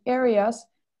conflict-affected areas,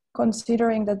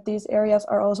 considering that these areas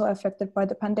are also affected by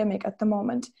the pandemic at the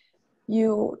moment?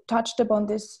 You touched upon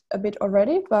this a bit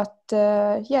already, but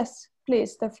yes,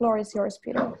 please, the floor is yours,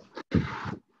 Peter.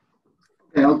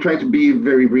 I'll try to be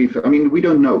very brief. I mean, we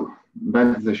don't know.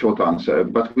 That's the short answer.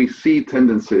 But we see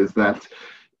tendencies that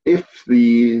if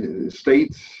the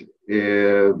states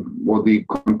or the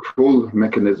control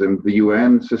mechanism, the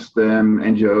UN system,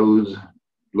 NGOs,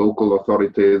 local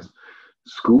authorities,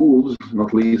 schools,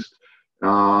 not least,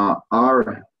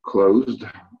 are closed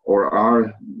or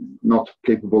are not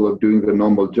capable of doing the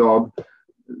normal job,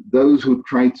 those who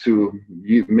try to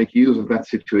make use of that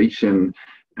situation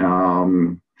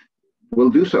will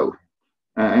do so.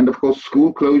 And of course,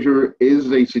 school closure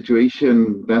is a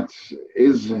situation that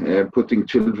is putting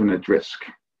children at risk.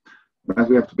 That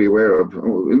we have to be aware of.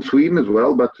 In Sweden as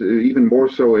well, but even more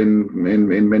so in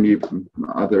many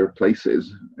other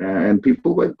places. And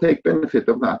people will take benefit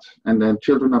of that. And then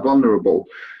children are vulnerable.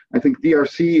 I think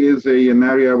DRC is an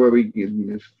area where we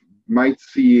might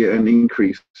see an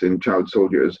increase in child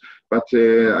soldiers, but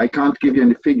I can't give you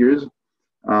any figures.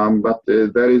 But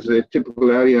that is a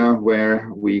typical area where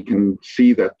we can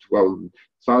see that, well,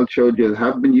 child soldiers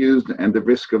have been used and the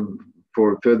risk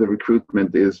for further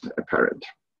recruitment is apparent.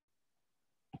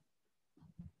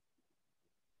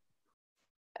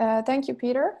 Thank you,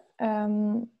 Peter.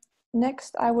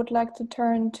 Next, I would like to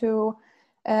turn to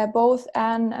both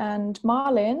Anne and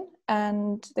Malin,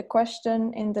 and the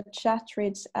question in the chat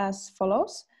reads as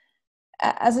follows.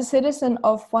 As a citizen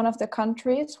of one of the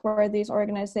countries where these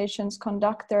organizations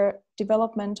conduct their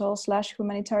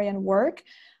developmental/humanitarian work,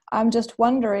 I'm just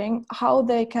wondering how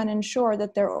they can ensure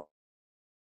that their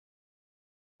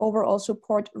overall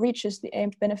support reaches the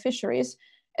aimed beneficiaries,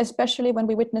 especially when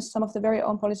we witness some of the very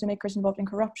own policymakers involved in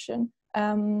corruption.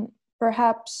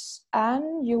 Perhaps,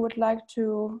 Anne, you would like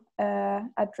to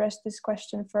address this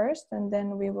question first, and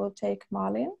then we will take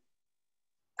Malin.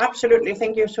 Absolutely,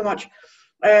 thank you so much.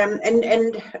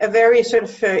 And a very sort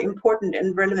of important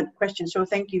and relevant question. So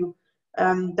thank you,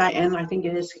 Diane. I think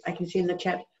it is. I can see in the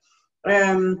chat.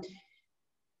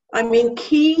 I mean,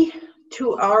 key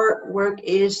to our work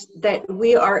is that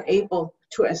we are able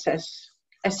to assess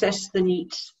the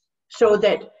needs, so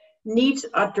that needs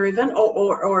are driven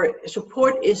or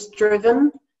support is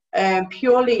driven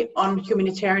purely on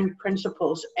humanitarian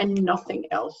principles and nothing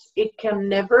else. It can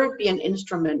never be an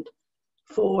instrument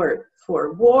for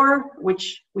war,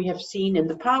 which we have seen in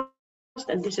the past,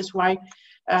 and this is why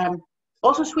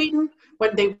also Sweden,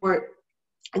 when they were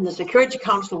in the Security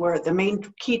Council, were the main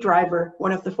key driver,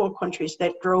 one of the 4 countries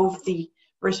that drove the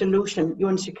resolution,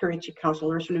 UN Security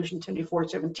Council Resolution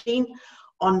 2417,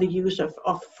 on the use of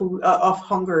food, of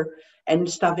hunger and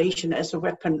starvation as a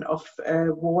weapon of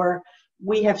war.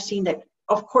 We have seen that,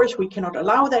 of course, we cannot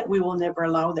allow that. We will never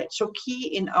allow that. So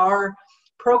key in our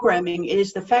programming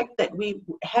is the fact that we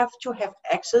have to have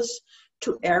access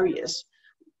to areas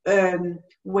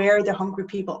where the hungry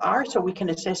people are, so we can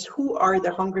assess who are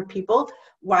the hungry people,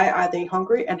 why are they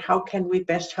hungry, and how can we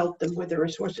best help them with the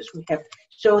resources we have,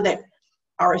 so that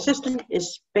our assistance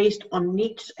is based on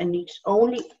needs and needs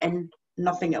only and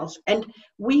nothing else. And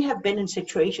we have been in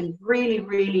situations,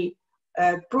 really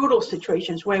brutal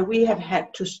situations, where we have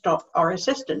had to stop our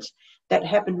assistance. That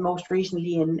happened most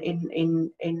recently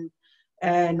in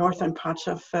northern parts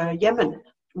of Yemen,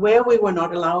 where we were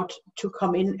not allowed to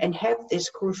come in and have this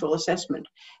crucial assessment.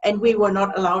 And we were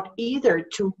not allowed either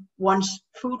to, once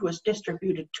food was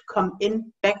distributed, to come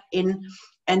in, back in,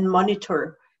 and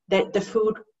monitor that the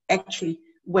food actually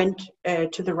went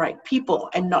to the right people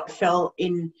and not fell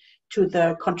into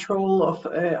the control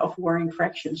of warring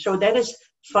fractions. So that is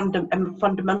a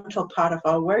fundamental part of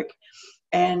our work,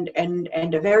 and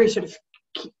a very sort of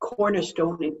key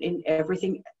cornerstone in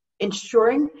everything,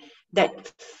 ensuring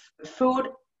that food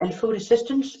and food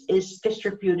assistance is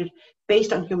distributed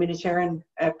based on humanitarian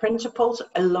principles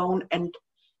alone and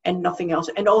nothing else.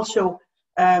 And also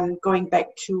going back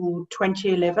to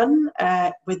 2011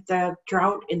 with the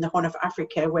drought in the Horn of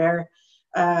Africa, where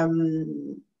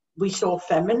we saw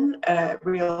famine,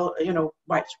 real,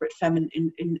 widespread famine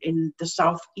in the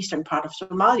southeastern part of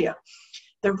Somalia.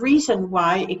 The reason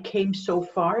why it came so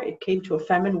far, it came to a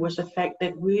famine, was the fact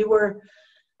that we were,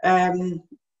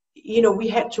 we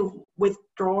had to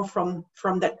withdraw from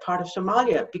that part of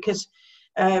Somalia because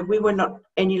we were not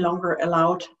any longer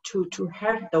allowed to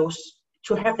have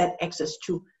that access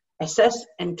to assess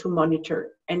and to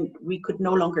monitor, and we could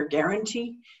no longer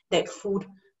guarantee that food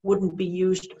wouldn't be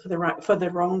used for the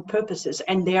wrong purposes,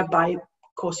 and thereby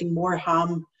causing more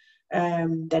harm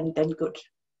than good.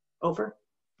 Over.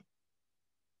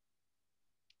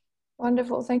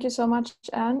 Wonderful. Thank you so much,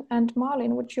 Anne. And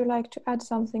Malin, would you like to add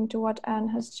something to what Anne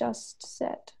has just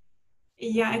said?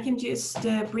 Yeah, I can just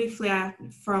briefly add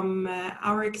from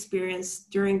our experience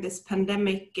during this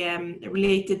pandemic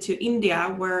related to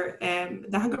India, where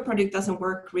the Hunger Project doesn't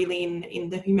work really in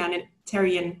the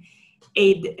humanitarian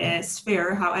aid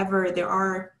sphere. However, there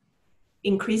are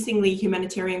increasingly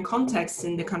humanitarian contexts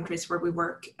in the countries where we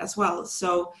work as well.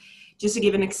 So just to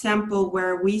give an example,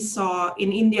 where we saw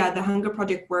in India, the Hunger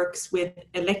Project works with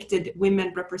elected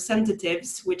women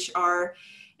representatives, which are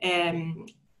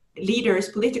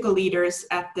political leaders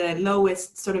at the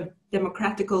lowest sort of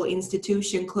democratical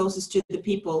institution closest to the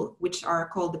people, which are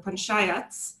called the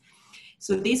panchayats.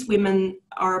 So these women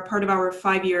are part of our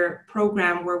 5-year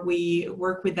program where we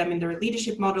work with them in their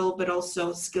leadership model, but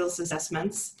also skills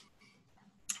assessments.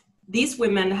 These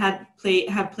women have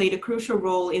played a crucial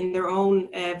role in their own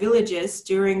villages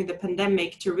during the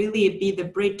pandemic to really be the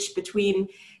bridge between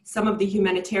some of the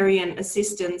humanitarian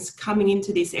assistance coming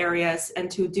into these areas and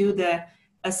to do the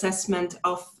assessment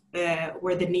of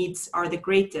where the needs are the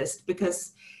greatest,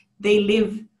 because they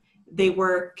live, they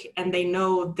work, and they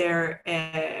know their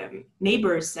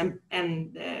neighbors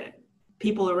and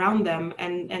people around them,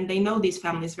 and they know these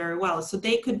families very well. So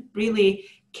they could really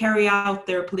carry out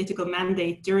their political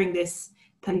mandate during this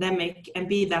pandemic and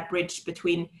be that bridge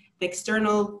between the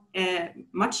external,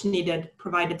 much needed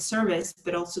provided service,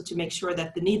 but also to make sure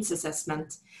that the needs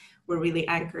assessment were really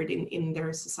anchored in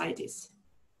their societies.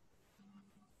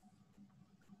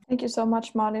 Thank you so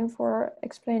much, Malin, for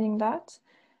explaining that.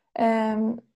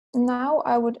 Now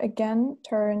I would again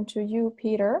turn to you,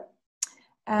 Peter.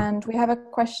 And we have a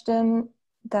question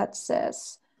that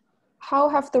says, how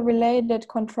have the related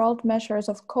controlled measures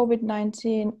of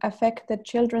COVID-19 affected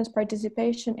children's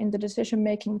participation in the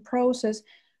decision-making process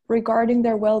regarding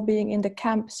their well-being in the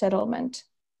camp settlement?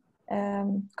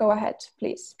 Go ahead,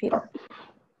 please, Peter.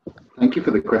 Thank you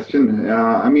for the question.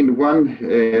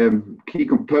 One key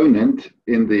component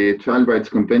in the Child Rights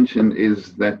Convention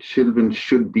is that children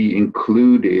should be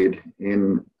included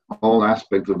in all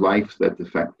aspects of life that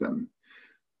affect them.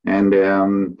 And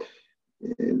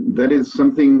that is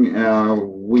something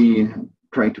we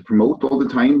try to promote all the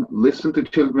time. Listen to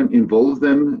children, involve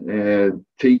them,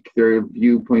 take their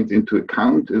viewpoints into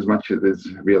account as much as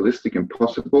is realistic and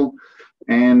possible.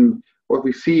 And what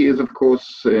we see is, of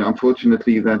course,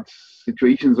 unfortunately, that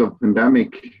situations of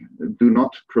pandemic do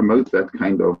not promote that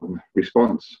kind of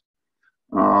response.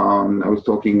 I was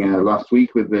talking last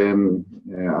week with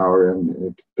our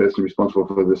person responsible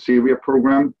for the Syria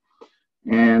program,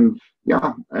 and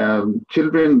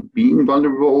children being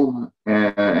vulnerable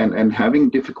and having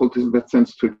difficulties in that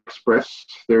sense to express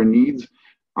their needs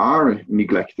are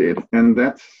neglected, and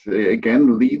that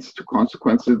again leads to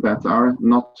consequences that are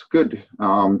not good.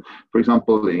 For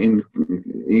example,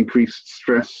 increased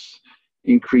stress,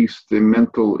 increased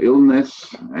mental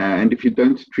illness, and if you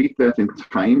don't treat that in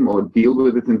time or deal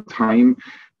with it in time,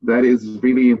 that is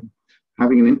really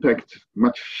having an impact,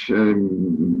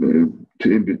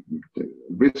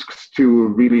 risks to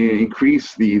really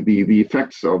increase the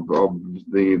effects of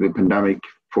the pandemic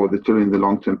for the children in the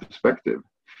long-term perspective.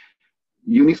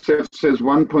 UNICEF says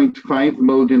 1.5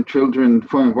 million children,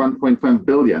 1.5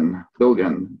 billion,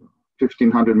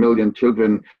 1,500 million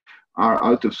children are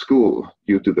out of school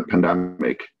due to the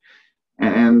pandemic.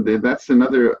 And that's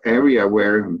another area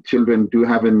where children do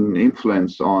have an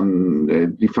influence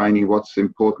on defining what's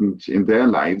important in their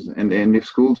lives. And if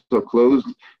schools are closed,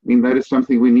 I mean, that is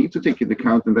something we need to take into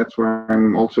account. And that's where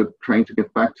I'm also trying to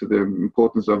get back to the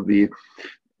importance of the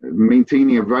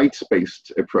maintaining a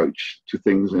rights-based approach to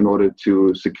things in order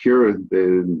to secure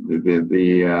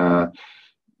the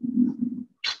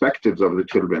perspectives of the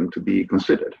children to be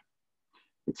considered.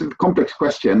 It's a complex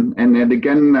question, and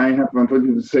again, I have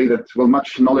unfortunately to say that, well,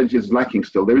 much knowledge is lacking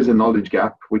still. There is a knowledge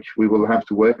gap, which we will have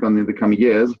to work on in the coming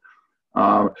years.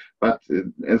 But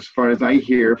as far as I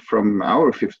hear from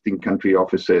our 15-country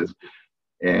offices,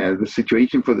 the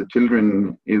situation for the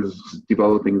children is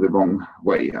developing the wrong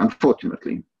way,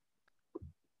 unfortunately.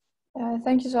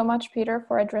 Thank you so much, Peter,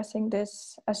 for addressing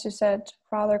this, as you said,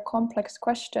 rather complex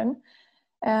question.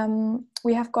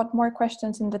 We have got more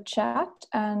questions in the chat,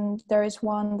 and there is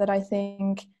one that I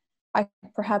think I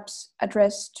could perhaps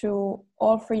address to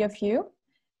all three of you.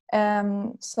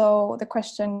 So the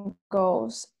question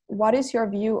goes, what is your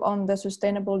view on the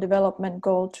Sustainable Development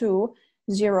Goal 2,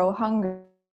 Zero Hunger,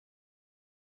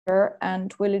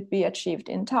 and will it be achieved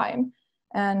in time?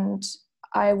 And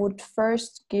I would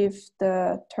first give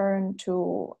the turn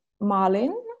to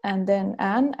Malin, and then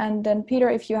Anne, and then Peter,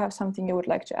 if you have something you would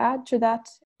like to add to that.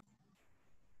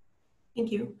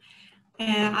 Thank you.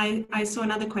 I saw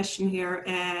another question here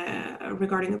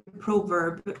regarding a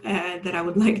proverb that I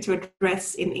would like to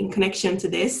address in connection to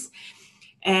this,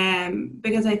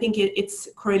 because I think it's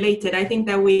correlated. I think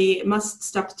that we must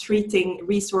stop treating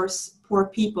resource poor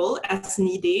people as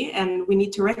needy, and we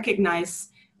need to recognize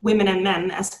women and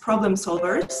men as problem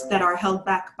solvers that are held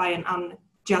back by an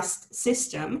unjust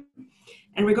system.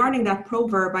 And regarding that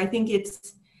proverb, I think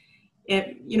it's,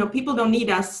 you know, people don't need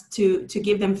us to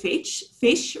give them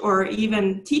fish or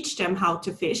even teach them how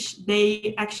to fish.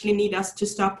 They actually need us to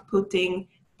stop putting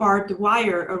barbed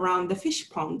wire around the fish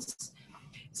ponds.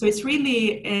 So it's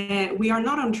really, we are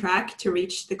not on track to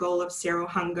reach the goal of zero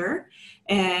hunger.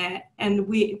 And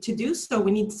to do so,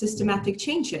 we need systematic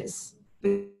changes,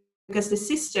 because the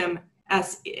system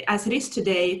as it is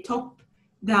today,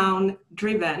 top-down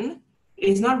driven,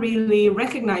 is not really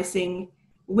recognizing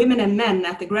women and men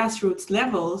at the grassroots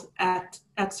level at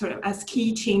sort of as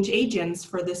key change agents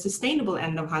for the sustainable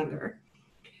end of hunger.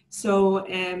 So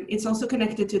it's also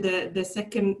connected to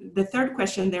the third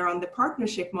question there on the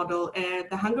partnership model.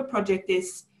 The Hunger Project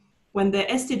is, when the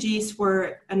SDGs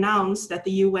were announced at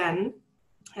the UN,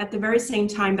 at the very same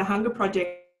time the Hunger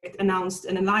Project announced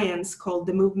an alliance called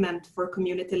the Movement for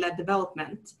Community-Led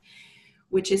Development,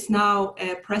 which is now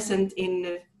present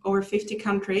in over 50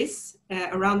 countries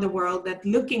around the world, that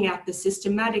looking at the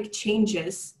systematic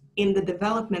changes in the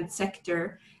development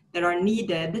sector that are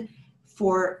needed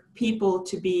for people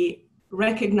to be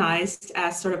recognized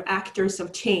as sort of actors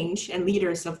of change and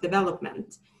leaders of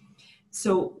development.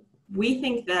 So we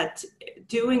think that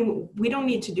we don't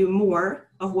need to do more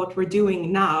of what we're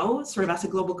doing now, sort of as a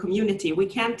global community. We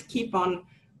can't keep on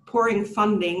pouring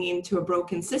funding into a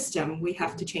broken system. We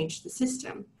have to change the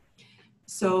system.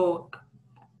 So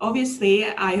obviously,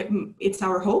 it's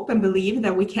our hope and belief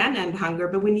that we can end hunger,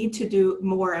 but we need to do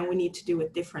more, and we need to do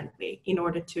it differently in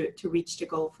order to reach the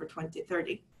goal for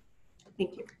 2030.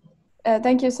 Thank you.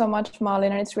 Thank you so much,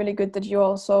 Malin, and it's really good that you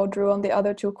also drew on the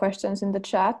other two questions in the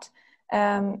chat.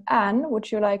 Anne,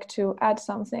 would you like to add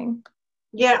something?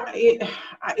 Yeah,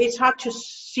 it's hard to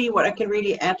see what I can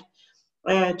really add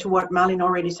to what Malin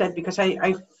already said, because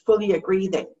I fully agree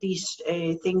that these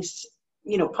things,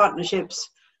 you know, partnerships,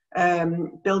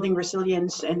 building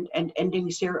resilience and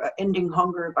ending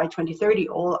hunger by 2030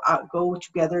 all go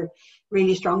together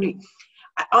really strongly.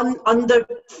 On the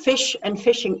fish and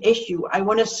fishing issue, I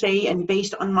want to say, and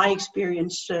based on my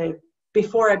experience,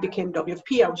 before I became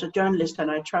WFP, I was a journalist,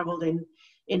 and I traveled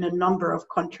in a number of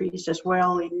countries as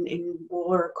well, in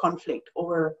war, conflict,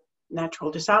 or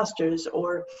natural disasters,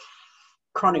 or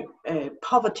chronic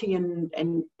poverty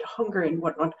and hunger and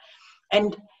whatnot.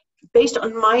 And based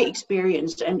on my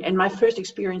experience and my first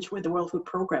experience with the World Food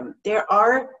Programme, there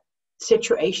are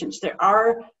situations, there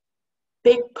are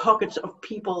big pockets of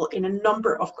people in a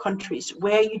number of countries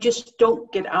where you just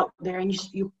don't get out there, and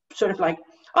you sort of like,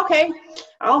 okay,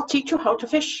 I'll teach you how to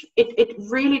fish. It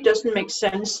really doesn't make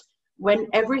sense when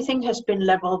everything has been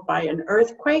leveled by an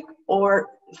earthquake or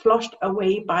flushed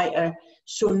away by a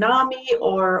tsunami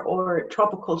or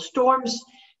tropical storms.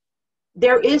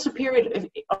 There is a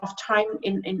period of time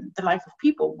in the life of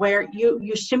people where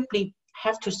you simply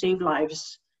have to save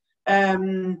lives,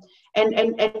 and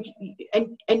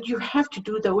you have to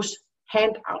do those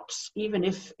handouts, even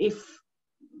if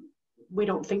we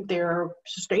don't think they're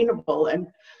sustainable. And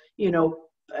you know,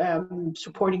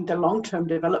 supporting the long-term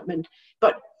development.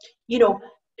 But you know,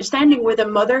 standing with a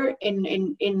mother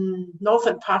in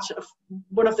northern parts of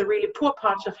one of the really poor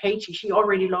parts of Haiti, she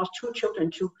already lost 2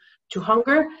 children to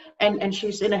hunger, and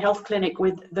she's in a health clinic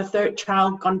with the 3rd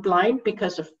child gone blind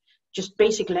because of just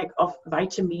basic lack of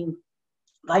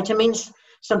vitamins,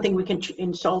 something we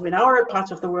can solve in our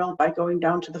parts of the world by going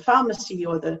down to the pharmacy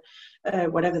or the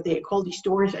whatever they call these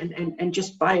stores and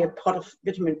just buy a pot of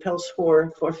vitamin pills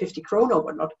for 50 krona or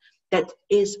whatnot. That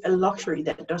is a luxury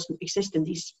that doesn't exist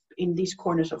in these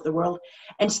corners of the world.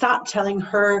 And start telling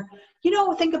her, you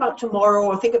know, think about tomorrow,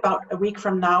 or think about a week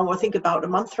from now, or think about a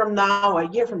month from now, or a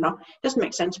year from now. It doesn't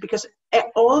make sense, because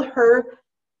all her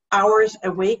hours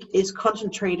awake is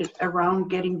concentrated around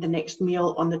getting the next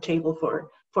meal on the table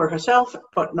for herself,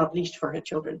 but not least for her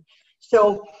children.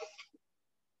 So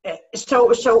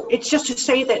it's just to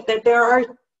say that there are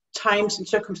times and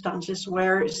circumstances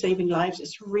where saving lives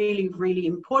is really, really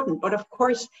important. But of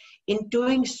course, in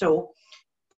doing so,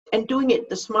 and doing it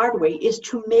the smart way, is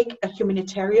to make a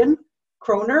humanitarian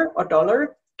kroner or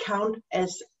dollar count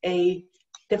as a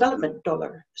development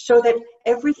dollar, so that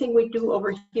everything we do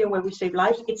over here where we save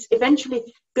lives, it's eventually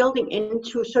building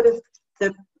into sort of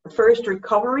the first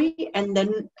recovery, and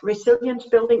then resilience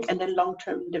building, and then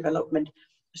long-term development.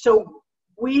 So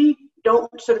we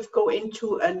don't sort of go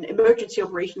into an emergency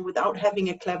operation without having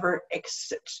a clever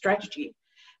exit strategy,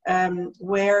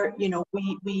 where, you know,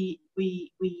 we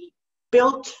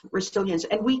build resilience.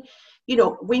 And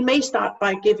we may start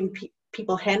by giving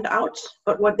people handouts,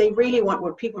 but what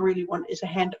people really want is a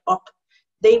hand up.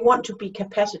 They want to be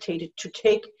capacitated to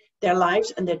take their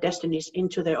lives and their destinies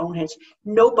into their own hands.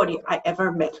 Nobody I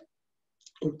ever met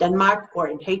in Denmark or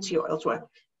in Haiti or elsewhere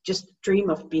just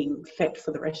dream of being fed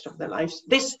for the rest of their lives.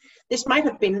 This might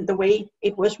have been the way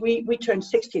it was. We turn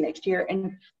 60 next year,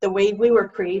 and the way we were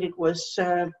created was,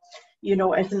 you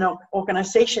know, as an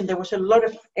organization, there was a lot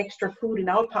of extra food in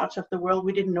our parts of the world.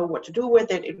 We didn't know what to do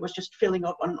with it. It was just filling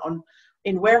up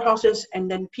in warehouses, and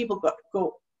then people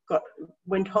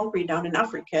went hungry down in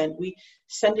Africa, and we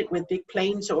sent it with big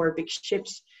planes or big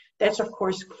ships. That's of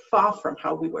course far from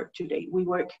how we work today. We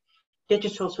work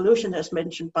digital solutions, as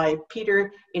mentioned by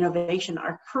Peter. Innovation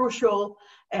are crucial,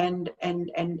 and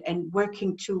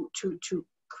working to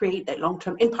create that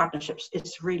long-term in partnerships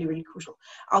is really, really crucial.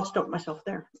 I'll stop myself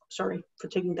there. Sorry for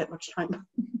taking that much time.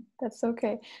 That's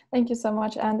okay. Thank you so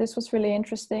much. And this was really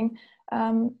interesting.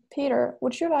 Peter,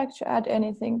 would you like to add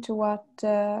anything to what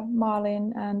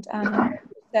Malin and Anna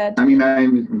said? I mean,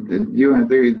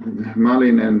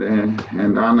 Malin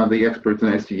and Anna, the experts in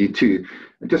SDG 2.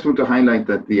 I just want to highlight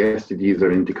that the SDGs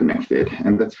are interconnected,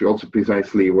 and that's also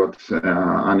precisely what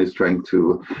Anna is trying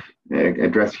to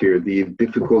address here, the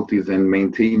difficulties in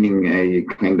maintaining a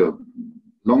kind of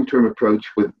long-term approach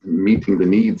with meeting the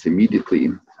needs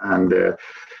immediately. And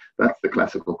that's the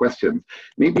classical question.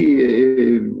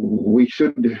 Maybe we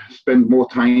should spend more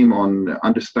time on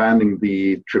understanding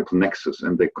the triple nexus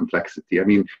and the complexity. I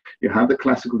mean, you have the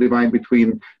classical divide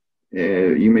between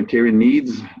humanitarian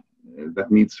needs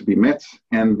that needs to be met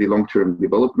and the long-term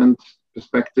development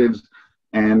perspectives.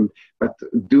 But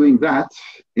doing that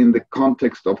in the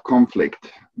context of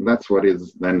conflict, that's what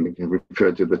is then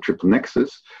referred to the triple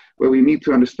nexus, where we need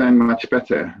to understand much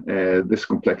better this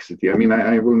complexity. I mean,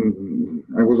 I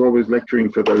was always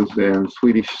lecturing for those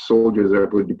Swedish soldiers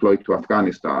that were deployed to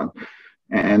Afghanistan,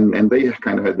 and they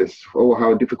kind of had this, oh,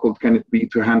 how difficult can it be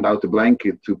to hand out a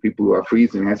blanket to people who are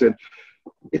freezing? I said,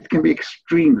 it can be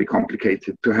extremely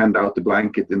complicated to hand out the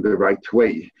blanket in the right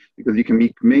way, because you can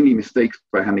make many mistakes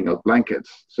by handing out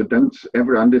blankets. So don't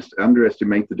ever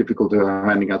underestimate the difficulty of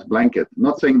handing out a blanket.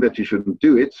 Not saying that you shouldn't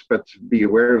do it, but be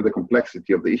aware of the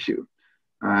complexity of the issue.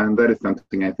 And that is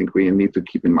something I think we need to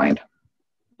keep in mind.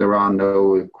 There are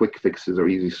no quick fixes or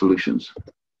easy solutions.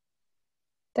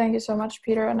 Thank you so much,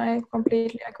 Peter. And I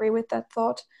completely agree with that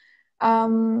thought.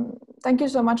 Thank you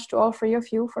so much to all 3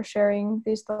 of you for sharing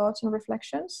these thoughts and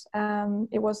reflections.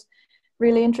 It was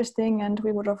really interesting, and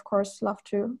we would of course love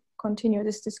to continue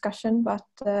this discussion, but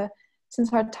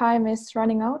since our time is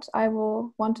running out, I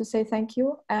will want to say thank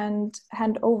you and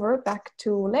hand over back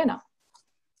to Lena.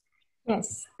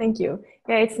 Yes, thank you.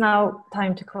 Yeah, it's now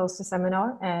time to close the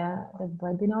seminar, the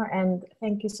webinar, and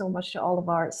thank you so much to all of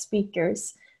our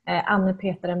speakers, Anne,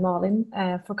 Peter and Malin,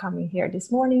 for coming here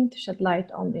this morning to shed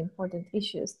light on the important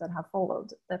issues that have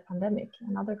followed the pandemic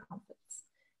and other conflicts.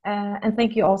 And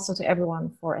thank you also to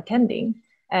everyone for attending.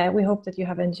 We hope that you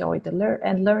have enjoyed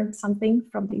and learned something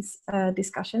from these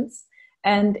discussions.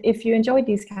 And if you enjoy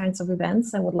these kinds of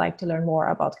events and would like to learn more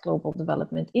about global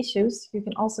development issues, you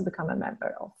can also become a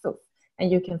member of FUF,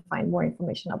 and you can find more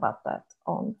information about that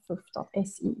on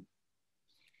fuf.se.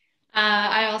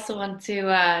 I also want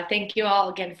to thank you all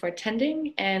again for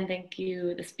attending, and thank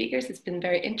you, the speakers. It's been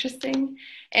very interesting.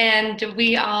 And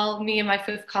me and my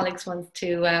fifth colleagues want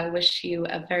to wish you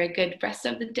a very good rest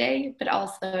of the day, but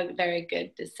also a very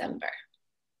good December.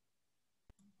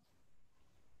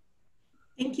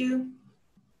 Thank you.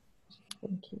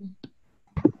 Thank you.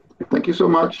 Thank you so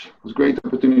much. It was a great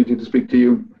opportunity to speak to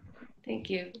you. Thank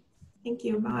you. Thank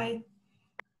you. Bye.